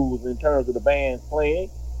NCAA rules in terms of the bands playing.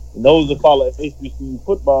 And those that follow HBCU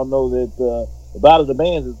football know that the battle of the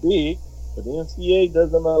bands is big, but the NCAA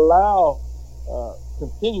doesn't allow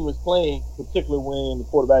continuous playing, particularly when the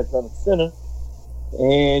quarterback's on the center.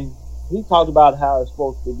 And he talked about how it's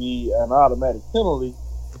supposed to be an automatic penalty,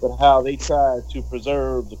 but how they try to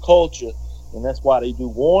preserve the culture, and that's why they do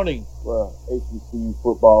warnings for HBCU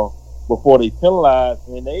football before they penalize.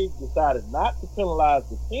 And they decided not to penalize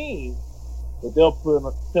the team, but they'll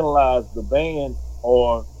penalize the band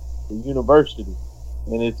or the university,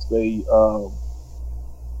 and it's a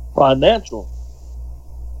financial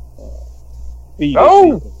fee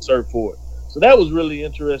that they serve for it. So that was really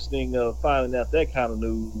interesting finding out that kind of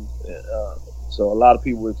news. So a lot of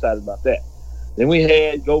people were excited about that. Then we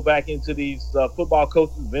had go back into these football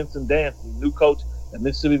coaches. Vincent Dancy, new coach at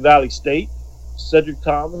Mississippi Valley State. Cedric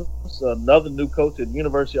Thomas, another new coach at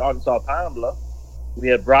University of Arkansas Pine Bluff. We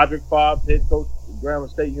had Broderick Fobbs, head coach at Grambling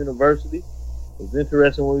State University. It was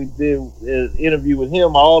interesting when we did an interview with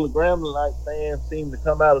him. All the Grambling fans seemed to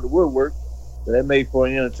come out of the woodwork. So that made for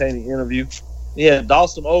an entertaining interview. Yeah,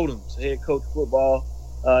 Dawson Odoms, head coach football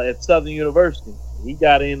at Southern University. He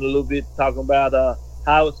got in a little bit talking about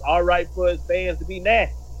how it's all right for his fans to be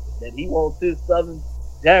nasty, that he wants his Southern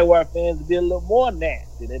Jaguar fans to be a little more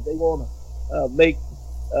nasty, that they want to make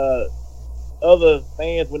other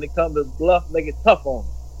fans, when they come to Bluff, make it tough on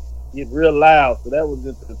them, get real loud. So that was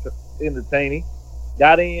entertaining.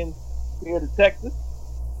 Got in here to Texas,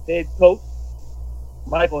 head coach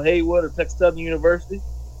Michael Haywood of Texas Southern University.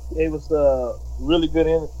 Gave us a really good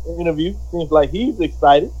interview. Seems like he's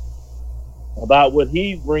excited about what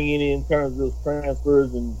he's bringing in terms of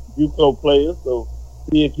transfers and JUCO players. So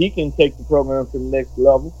see if he can take the program to the next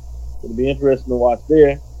level. It'll be interesting to watch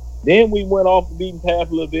there. Then we went off the beaten path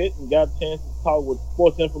a little bit and got a chance to talk with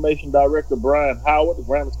Sports Information Director Brian Howard of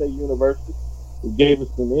Grambling State University, who gave us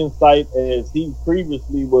some insight as he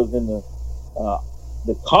previously was in the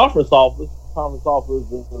conference office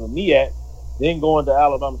of MEAC. Then going to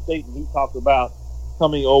Alabama State, and he talked about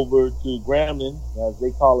coming over to Grambling, as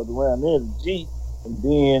they call it around there, the G, and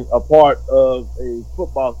being a part of a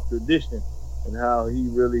football tradition, and how he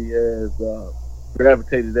really has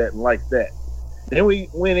gravitated that and liked that. Then we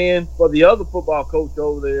went in for the other football coach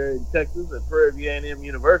over there in Texas at Prairie A&M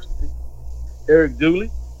University, Eric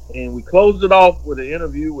Dooley, and we closed it off with an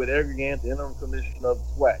interview with Eric Gant, the interim commissioner of the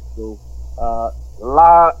SWAC. So a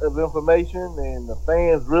lot of information, and the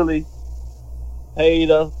fans really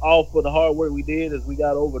paid us off for the hard work we did, as we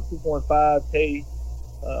got over 2.5K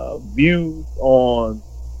views on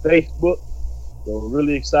Facebook. So we're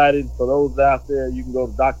really excited. For those out there, you can go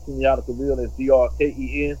to Dr. Kenyatta Cavil, that's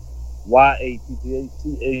DrKenyattacavil.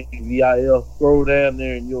 Scroll down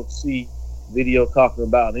there and you'll see video talking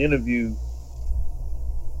about an interview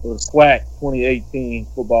for the SWAC 2018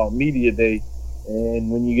 Football Media Day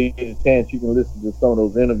And when you get a chance, you can listen to some of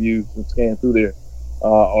those interviews and scan through there,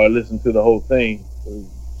 or listen to the whole thing. So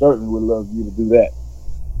certainly would love you to do that.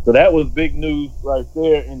 So that was big news right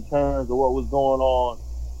there in terms of what was going on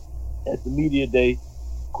at the media day.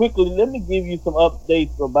 Quickly, let me give you some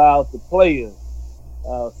updates about the players.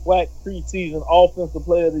 SWAC preseason offensive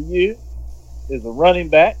player of the year is a running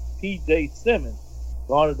back, P.J. Simmons,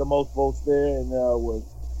 garnered the most votes there and was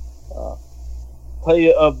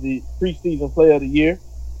player of the preseason player of the year.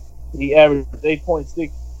 He averaged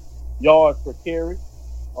 8.6 yards per carry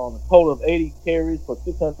on a total of 80 carries for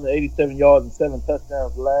 687 yards and 7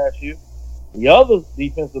 touchdowns last year. The other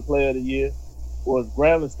defensive player of the year was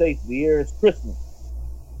Grambling State's De'Aris Christmas.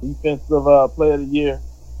 Defensive player of the year,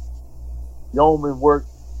 yeoman work.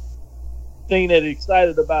 Thing that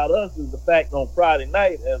excited about us is the fact on Friday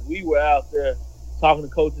night, as we were out there talking to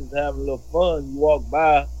coaches and having a little fun, you walk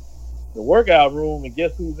by the workout room and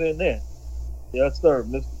guess who's in there? Yes, sir,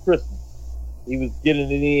 Mr. Christmas. He was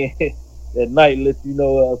getting it in that night, let you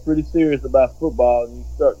know pretty serious about football, and you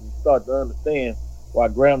start to understand why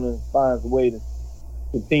Grambling finds a way to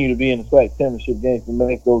continue to be in the SWAC championship games and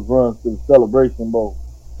make those runs to the Celebration Bowl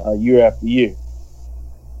year after year.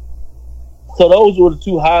 So those were the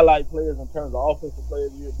two highlight players in terms of offensive player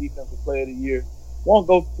of the year, defensive player of the year. Won't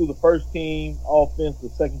go through the first team offense, the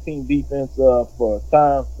second team defense for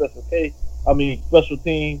time special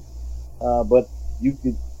team. But you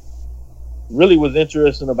could really was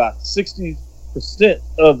interesting. About 60%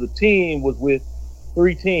 of the team was with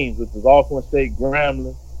three teams, which was Alcorn State,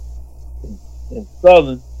 Grambling, and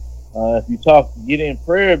Southern. If you get in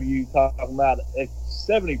Prairie View, talking about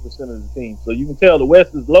 70% of the team. So you can tell the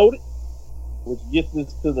West is loaded, which gets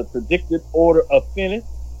us to the predicted order of finish.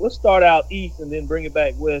 Let's start out east and then bring it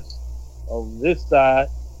back west on this side.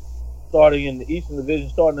 Starting in the Eastern Division,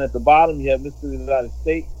 starting at the bottom, you have Mississippi United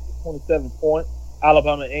State with 27 points,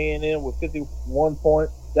 Alabama A&M with 51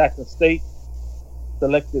 points, Jackson State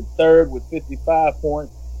selected third with 55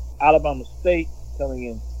 points, Alabama State coming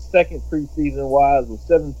in second preseason-wise with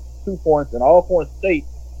 72 points, and Alcorn State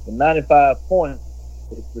with 95 points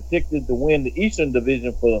is predicted to win the Eastern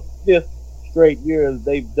Division for the fifth straight year as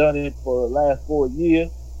they've done it for the last 4 years.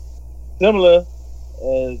 Similar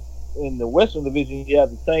as in the Western Division, you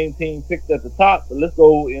have the same team picked at the top, but let's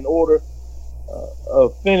go in order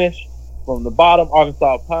of finish from the bottom.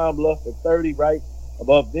 Arkansas Pine Bluff at 30, right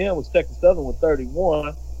above them was Texas Southern with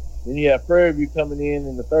 31. Then you have Prairie View coming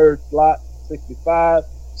in the third slot, 65.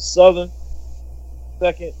 Southern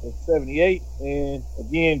second at 78. And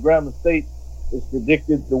again, Grambling State is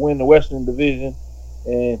predicted to win the Western Division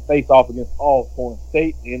and face off against Alcorn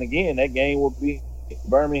State. And again, that game will be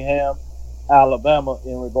Birmingham, Alabama,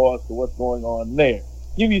 in regards to what's going on there.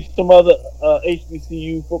 Give you some other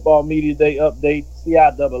HBCU Football Media Day updates.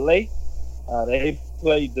 CIAA, they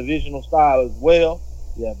play divisional style as well.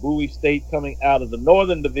 You have Bowie State coming out of the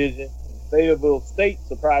Northern Division. Fayetteville State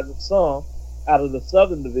surprising some out of the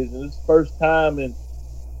Southern Division. This is the first time in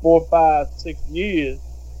 4, 5, 6 years,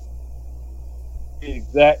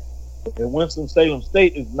 exact, and Winston-Salem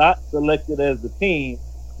State is not selected as the team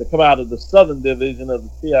to come out of the Southern Division of the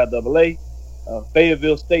CIAA.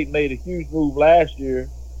 Fayetteville State made a huge move last year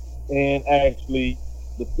and actually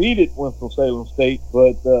defeated Winston-Salem State,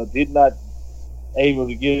 but did not able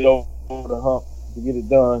to get it over the hump to get it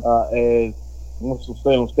done as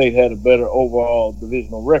Winston-Salem State had a better overall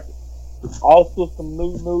divisional record. Also, some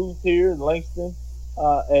new news here in Langston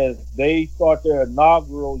as they start their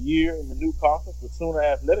inaugural year in the new conference. The Sooner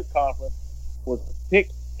Athletic Conference was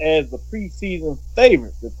picked as the preseason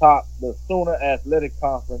favorite to top the Sooner Athletic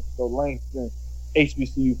Conference. So Langston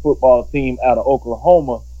HBCU football team out of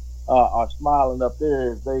Oklahoma are smiling up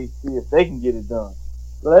there as they see if they can get it done.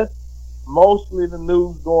 So that's mostly the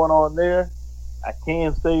news going on there. I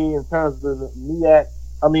can say in terms of the MEAC,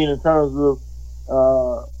 in terms of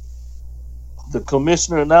the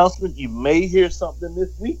commissioner announcement, you may hear something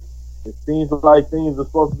this week. It seems like things are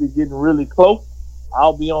supposed to be getting really close.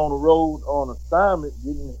 I'll be on the road on assignment,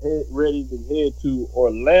 getting ready to head to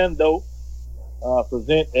Orlando,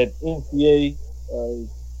 present at NCA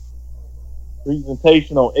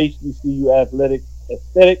presentation on HBCU athletic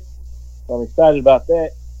aesthetics. So I'm excited about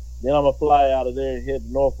that. Then I'm going to fly out of there and head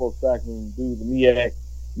to Norfolk so I can do the MEAC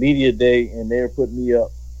Media Day, and they're putting me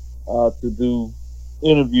up to do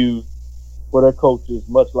interviews for their coaches,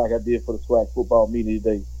 much like I did for the SWAC Football Media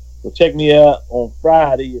Day. So check me out on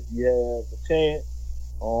Friday if you have a chance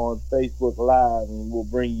on Facebook Live, and we'll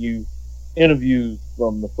bring you interviews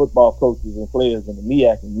from the football coaches and players in the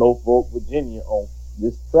MEAC in Norfolk, Virginia on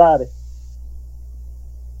this Friday.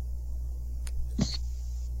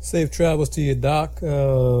 Safe travels to you, Doc.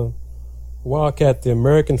 Wildcat, the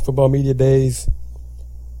American Football Media Days.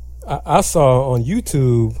 I saw on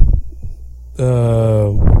YouTube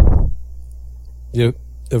the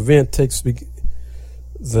event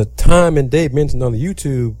the time and date mentioned on the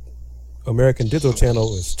YouTube American Digital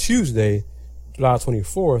Channel is Tuesday, July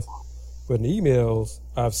 24th. But in the emails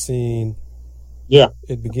I've seen,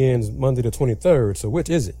 it begins Monday the 23rd. So which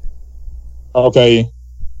is it? Okay.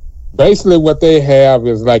 Basically what they have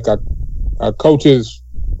is like a coaches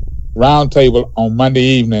roundtable on Monday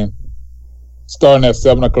evening, starting at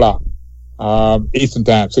 7:00 Eastern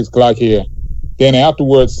time, 6:00 here. Then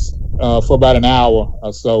afterwards, for about an hour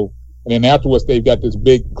or so, and then afterwards they've got this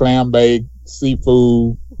big clam bake,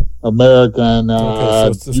 seafood, American, so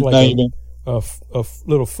it's just you like name it. A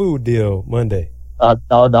little food deal Monday. No.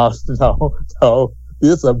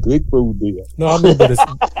 It's a big food deal. No, I mean, but it's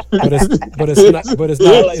not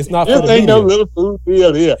for the ain't media. no little food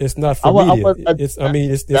deal here. It's not for media. It's not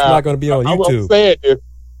going to be on YouTube.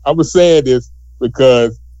 I was saying this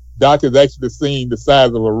because Doc has actually seen the size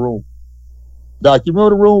of a room. Doc, you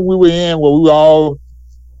remember the room we were in where we were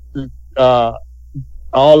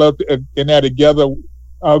all up in there together,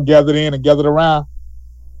 all gathered in and gathered around?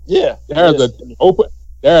 Yeah. There's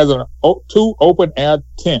two open air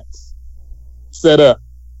tents set up.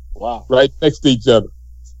 Wow. Right next to each other.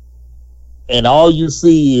 And all you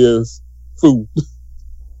see is food.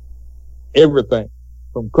 Everything.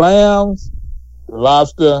 From clams,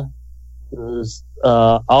 lobster,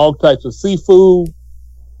 all types of seafood.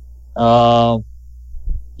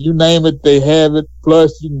 You name it, they have it.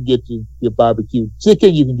 Plus, you can get your barbecue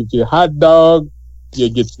chicken. You can get your hot dog. You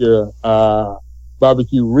get your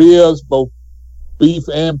barbecue ribs, both beef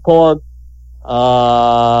and pork.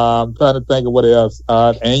 I'm trying to think of what else.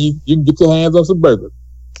 And you can get your hands on some burgers.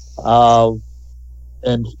 And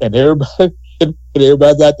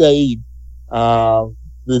everybody's out there eating.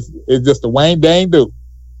 This is just a Wayne Dang do.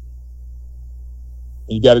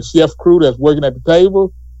 And you got a chef crew that's working at the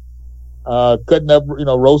table, cutting up,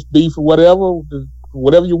 roast beef or whatever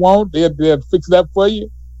you want. They'll fix it up for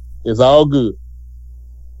you. It's all good.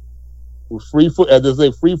 With free food, as they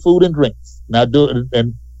say, free food and drinks.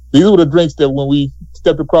 And these were the drinks that when we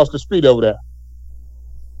stepped across the street over there.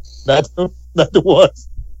 Not the ones,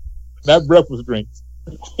 not breakfast drinks.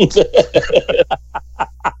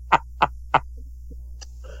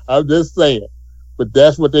 I'm just saying. But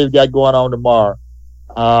that's what they've got going on tomorrow.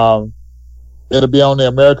 It'll be on the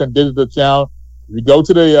American Digital Channel. If you go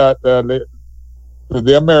to the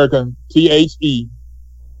American,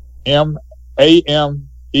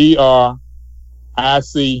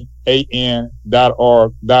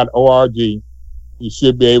 THEAMERICAN.org, you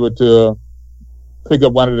should be able to pick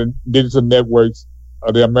up one of the digital networks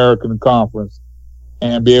of the American Conference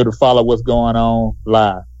and be able to follow what's going on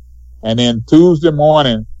live. And then Tuesday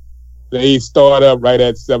morning, they start up right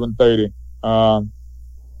at 7:30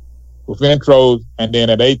 with intros, and then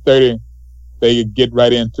at 8:30 they get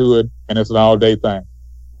right into it, and it's an all-day thing.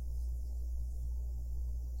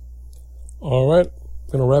 All right,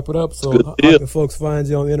 gonna wrap it up. So how can folks find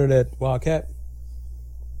you on the internet, Wildcat?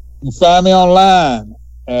 You can find me online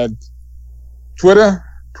at Twitter,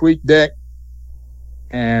 TweetDeck,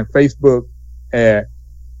 and Facebook at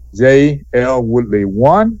J.L. Woodley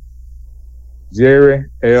 1, Jerry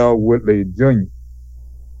L. Woodley Jr.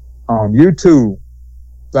 On YouTube,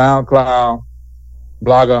 SoundCloud,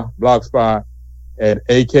 Blogger, Blogspot at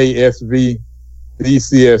AKSV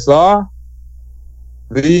DCSR,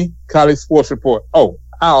 The College Sports Report. Oh,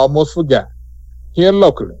 I almost forgot. Here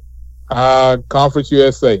locally, Conference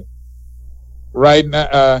USA. Right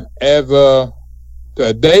now, as of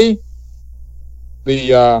today,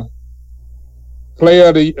 the players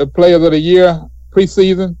of the year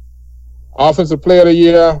preseason, offensive player of the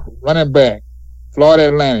year, running back, Florida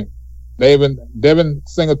Atlantic, Devin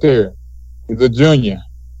Singletary is a junior,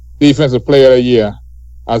 defensive player of the year.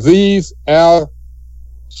 Aziz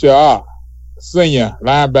Al-Shah, senior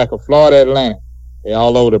linebacker, Florida Atlantic. They're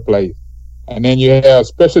all over the place. And then you have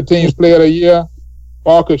special teams player of the year,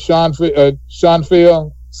 Parker Schoenfield,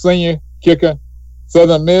 senior kicker,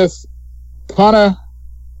 Southern Miss. Connor,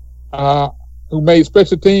 who made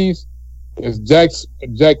special teams, is Jack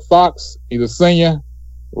Fox. He's a senior,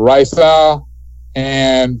 Rice Isle.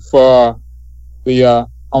 And for the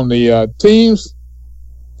on the teams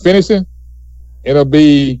finishing, it'll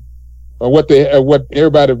be what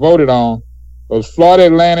everybody voted on. It was Florida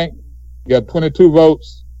Atlantic, got 22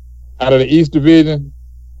 votes out of the East Division.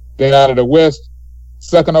 Then out of the West,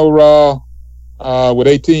 second overall with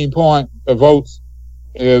 18 votes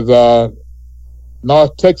is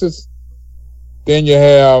North Texas. Then you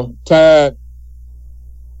have tied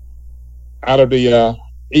out of the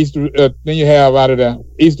then you have out of the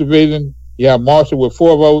East Division, you have Marshall with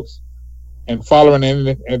 4 votes, and following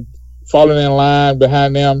in line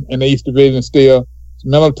behind them in the East Division still, it's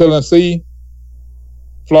Middle Tennessee,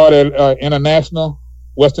 Florida International,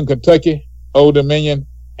 Western Kentucky, Old Dominion,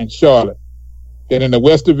 and Charlotte. Then in the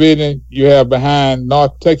West Division, you have behind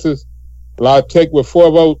North Texas, La Tech with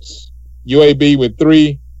 4 votes, UAB with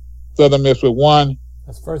 3, Southern Miss with 1.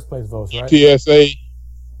 That's first place votes, right? UTSA,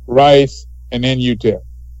 Rice, and then UTEP.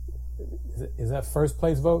 Is that first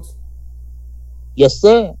place votes? Yes,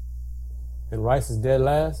 sir. And Rice is dead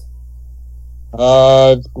last?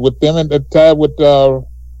 With them in the tie with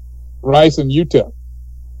Rice and UTEP.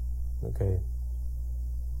 Okay.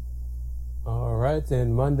 All right,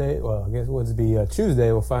 then Monday, well, I guess it would be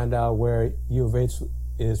Tuesday, we'll find out where U of H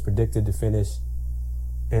is predicted to finish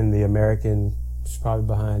in the American, probably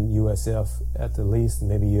behind USF at the least,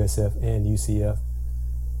 maybe USF and UCF.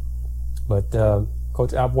 But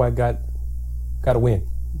Coach Applewhite got to win.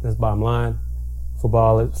 That's the bottom line.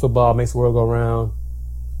 Football makes the world go round.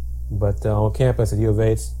 But on campus at U of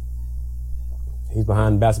H, he's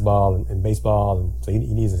behind basketball and baseball, and so he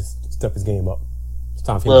needs to step his game up. It's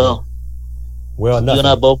time for him. Well enough. You and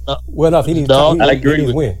I both know. Well enough. He needs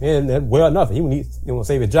to win. And well enough. He will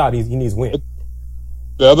save his job. He needs to win.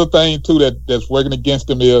 The other thing too that's working against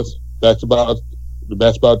him is the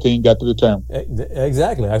basketball team got to the tournament.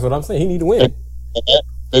 Exactly. That's what I'm saying. He needs to win.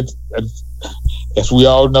 As we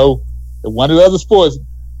all know, if one of the other sports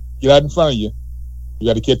get out in front of you, you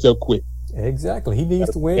got to catch up quick. Exactly. He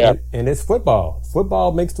needs to win, and it's football.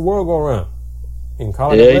 Football makes the world go around. In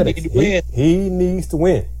college athletics, he needs to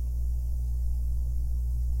win.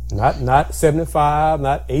 Not 75,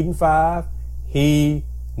 not 8-5. He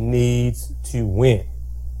needs to win.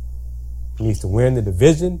 He needs to win the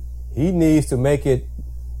division. He needs to make it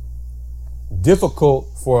difficult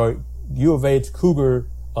for U of H Cougar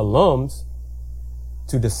alums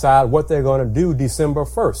to decide what they're going to do December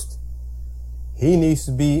 1st. He needs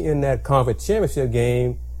to be in that conference championship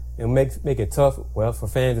game and make it tough, well, for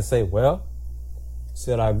fans to say, well,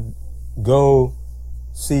 should I go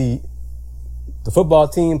see the football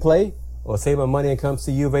team play or save my money and come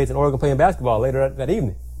see U of H and Oregon playing basketball later that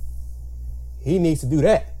evening? He needs to do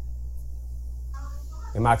that.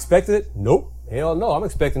 Am I expecting it? Nope. Hell no. I'm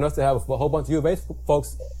expecting us to have a whole bunch of U of H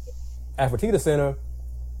folks at Fertitta Center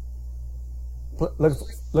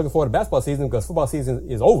looking forward to basketball season because football season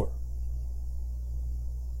is over.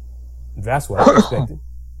 That's what I'm expecting.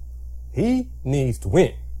 He needs to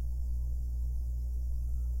win.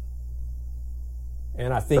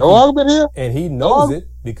 And I think he knows it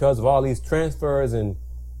because of all these transfers and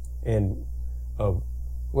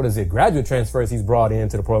graduate transfers he's brought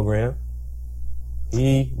into the program.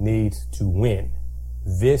 He needs to win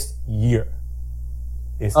this year.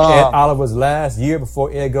 It's Ed Oliver's last year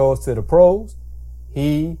before Ed goes to the pros.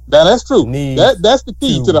 That's true. That's the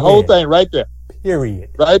key to the whole thing right there. Period.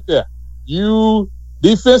 Right there. You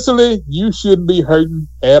defensively, you shouldn't be hurting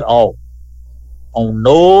at all. On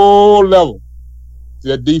no level.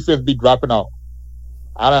 That defense be dropping off.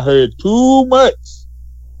 I done heard too much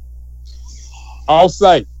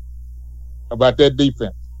off-site about that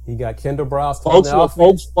defense. He got Kendall Browse. Folks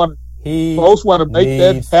want to make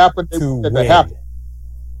that happen. That happen.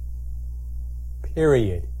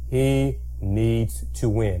 Period. He needs to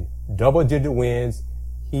win. Double-digit wins.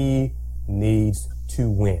 He needs to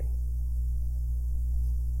win.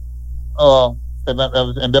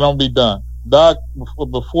 And then I'll be done. Doc,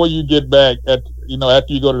 before you get back after you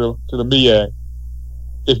go to the MEAC,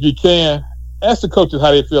 if you can, ask the coaches how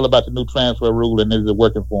they feel about the new transfer rule and is it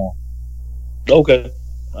working for them? Okay.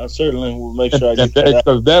 I certainly will make sure I get that.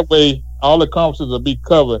 Because that way, all the conferences will be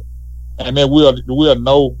covered, and then we'll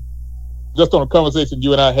know, just on the conversation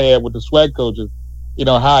you and I had with the SWAC coaches,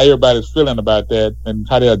 how everybody's feeling about that and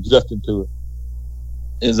how they're adjusting to it.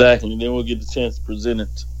 Exactly. Then we'll get the chance to present it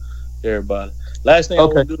to everybody. Last thing I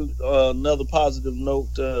want to do, another positive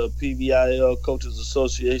note, PVIL Coaches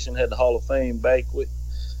Association had the Hall of Fame banquet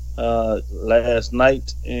last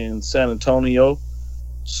night in San Antonio.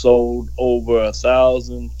 Sold over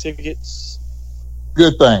 1,000 tickets.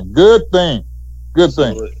 Good thing.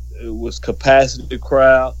 So it was capacity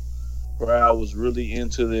crowd. Crowd was really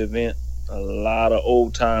into the event. A lot of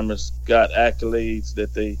old timers got accolades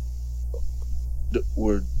that they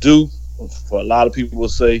were due. For a lot of people will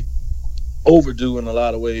say overdue in a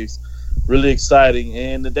lot of ways. Really exciting.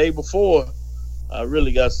 And the day before, I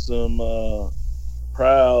really got some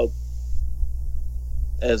proud.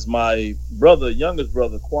 As my youngest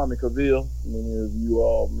brother, Kwame Cavill, many of you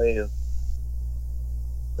all may have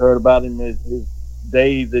heard about him, his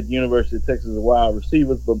days at University of Texas as wide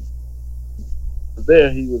receivers, but was there,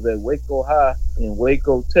 he was at Waco High in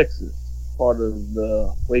Waco, Texas, part of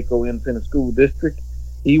the Waco Independent School District.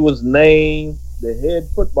 He was named the head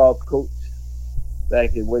football coach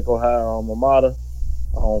back at Waco High alma mater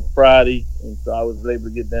on Friday, and so I was able to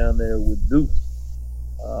get down there with Deuce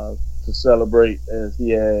to celebrate as he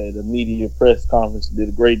had a media press conference. Did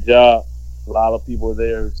a great job. A lot of people were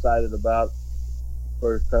there excited about it.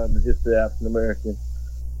 First time in history African American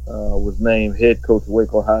was named head coach of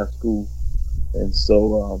Waco High School, and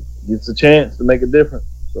so gets a chance to make a difference.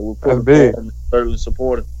 So we're putting big, certainly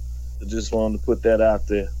supporting. I just wanted to put that out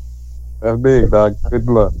there. That's big, Doc. Good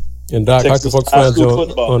luck. And Doc, how can folks find you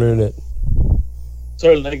on the internet?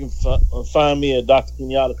 Certainly, they can find me at Dr.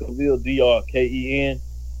 Kenyatta Cavil, DrKenyattaCavil.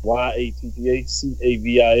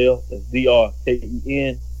 That's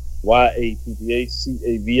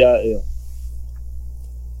DrKenyattaCavil.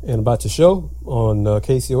 And about your show on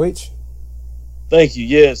KCOH? Thank you.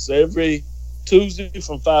 Yes, every Tuesday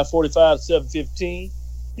from 5:45 to 7:15,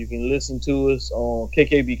 you can listen to us on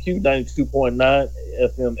KKBQ 92.9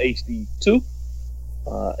 FM HD2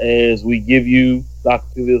 as we give you Dr.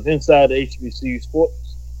 Cavil's Inside the HBCU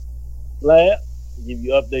Sports Lab. We give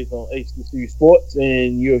you updates on HBCU sports,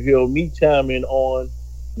 and you'll hear me chime in on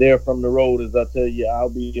there from the road. As I tell you, I'll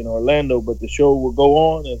be in Orlando, but the show will go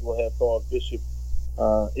on as we'll have Charles Bishop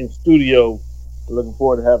in studio. Looking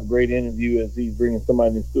forward to have a great interview as he's bringing somebody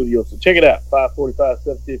in the studio. So check it out, 5:45,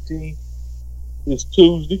 7:15 this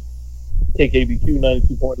Tuesday, KKBQ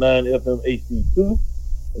 92.9 FM HD2.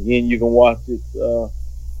 Again, you can watch it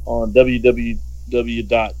on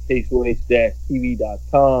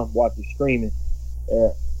www.kcoh-tv.com. Watch it streaming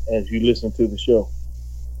as you listen to the show.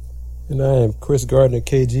 And I am Chris Gardner,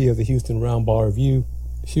 KG of the Houston Roundball Review,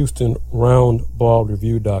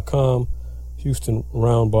 HoustonRoundballReview.com, Houston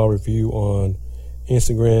Roundball Review on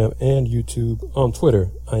Instagram and YouTube. On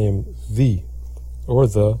Twitter, I am the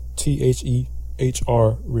THEHR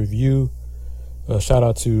Review. Shout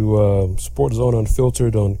out to Sports Zone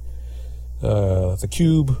Unfiltered on The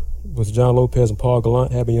Cube with John Lopez and Paul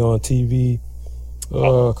Gallant, having you on TV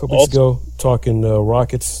a couple weeks ago, talking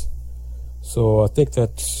Rockets. So I think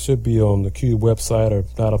that should be on the Cube website, or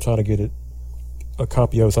if not, I'm trying to get a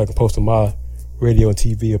copy of it so I can post on my radio and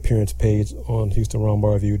TV appearance page on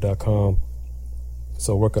HoustonRoundballReview.com.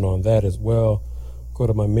 So working on that as well. Go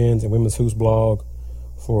to my men's and women's hoops blog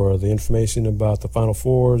for the information about the Final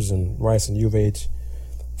Fours and Rice and U of H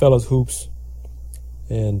fellas hoops.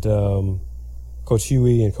 And Coach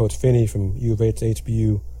Huey and Coach Finney from U of H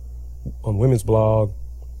HBU on women's blog.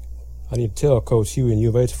 I need to tell Coach Huey and U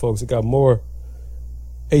of H folks that got more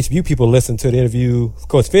HBU people listen to the interview of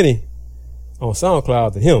Coach Finney on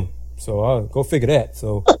SoundCloud than him. So I'll go figure that.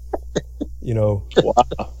 So, you know. Wow.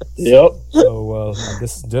 Yep. So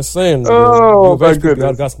just saying. Oh, my goodness.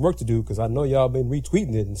 Y'all got some work to do, because I know y'all been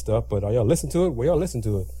retweeting it and stuff, but are y'all listening to it? Well, y'all listen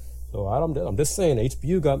to it. So I'm just saying,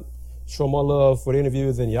 HBU got show more love for the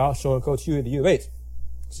interviews than y'all showing Coach Huey at the U of H.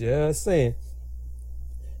 Just saying.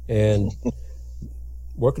 And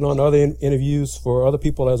working on other interviews for other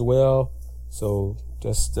people as well. So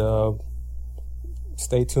just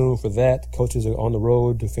stay tuned for that. Coaches are on the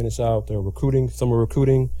road to finish out their recruiting, summer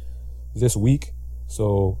recruiting this week.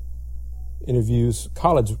 So interviews,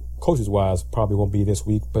 college coaches wise, probably won't be this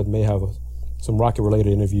week, but may have some Rocket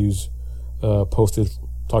related interviews posted,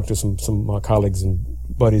 talking to some of my colleagues and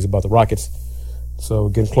buddies about the Rockets. So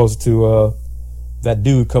getting closer to that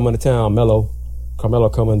dude coming to town, Carmelo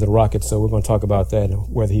coming to the Rockets. So we're going to talk about that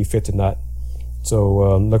and whether he fits or not.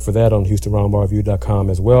 So look for that on HoustonRoundballReview.com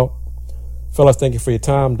as well. Fellas, thank you for your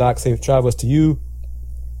time. Doc, safe travels to you.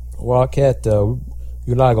 Wildcat, you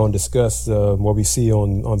and I are going to discuss what we see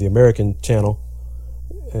on the American channel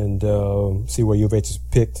and see where U of H is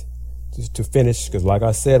picked to finish. Because like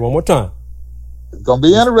I said, one more time, it's going to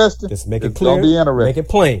be interesting. Just make it clear. Make it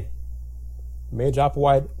plain. Major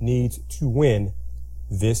Applewhite needs to win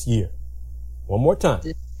this year. One more time.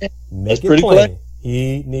 Make it plain.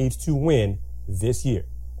 He needs to win this year.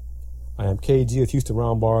 I am KG of Houston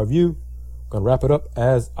Roundball Review. Going to wrap it up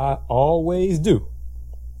as I always do.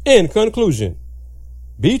 In conclusion,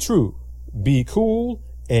 be true, be cool,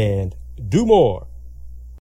 and do more.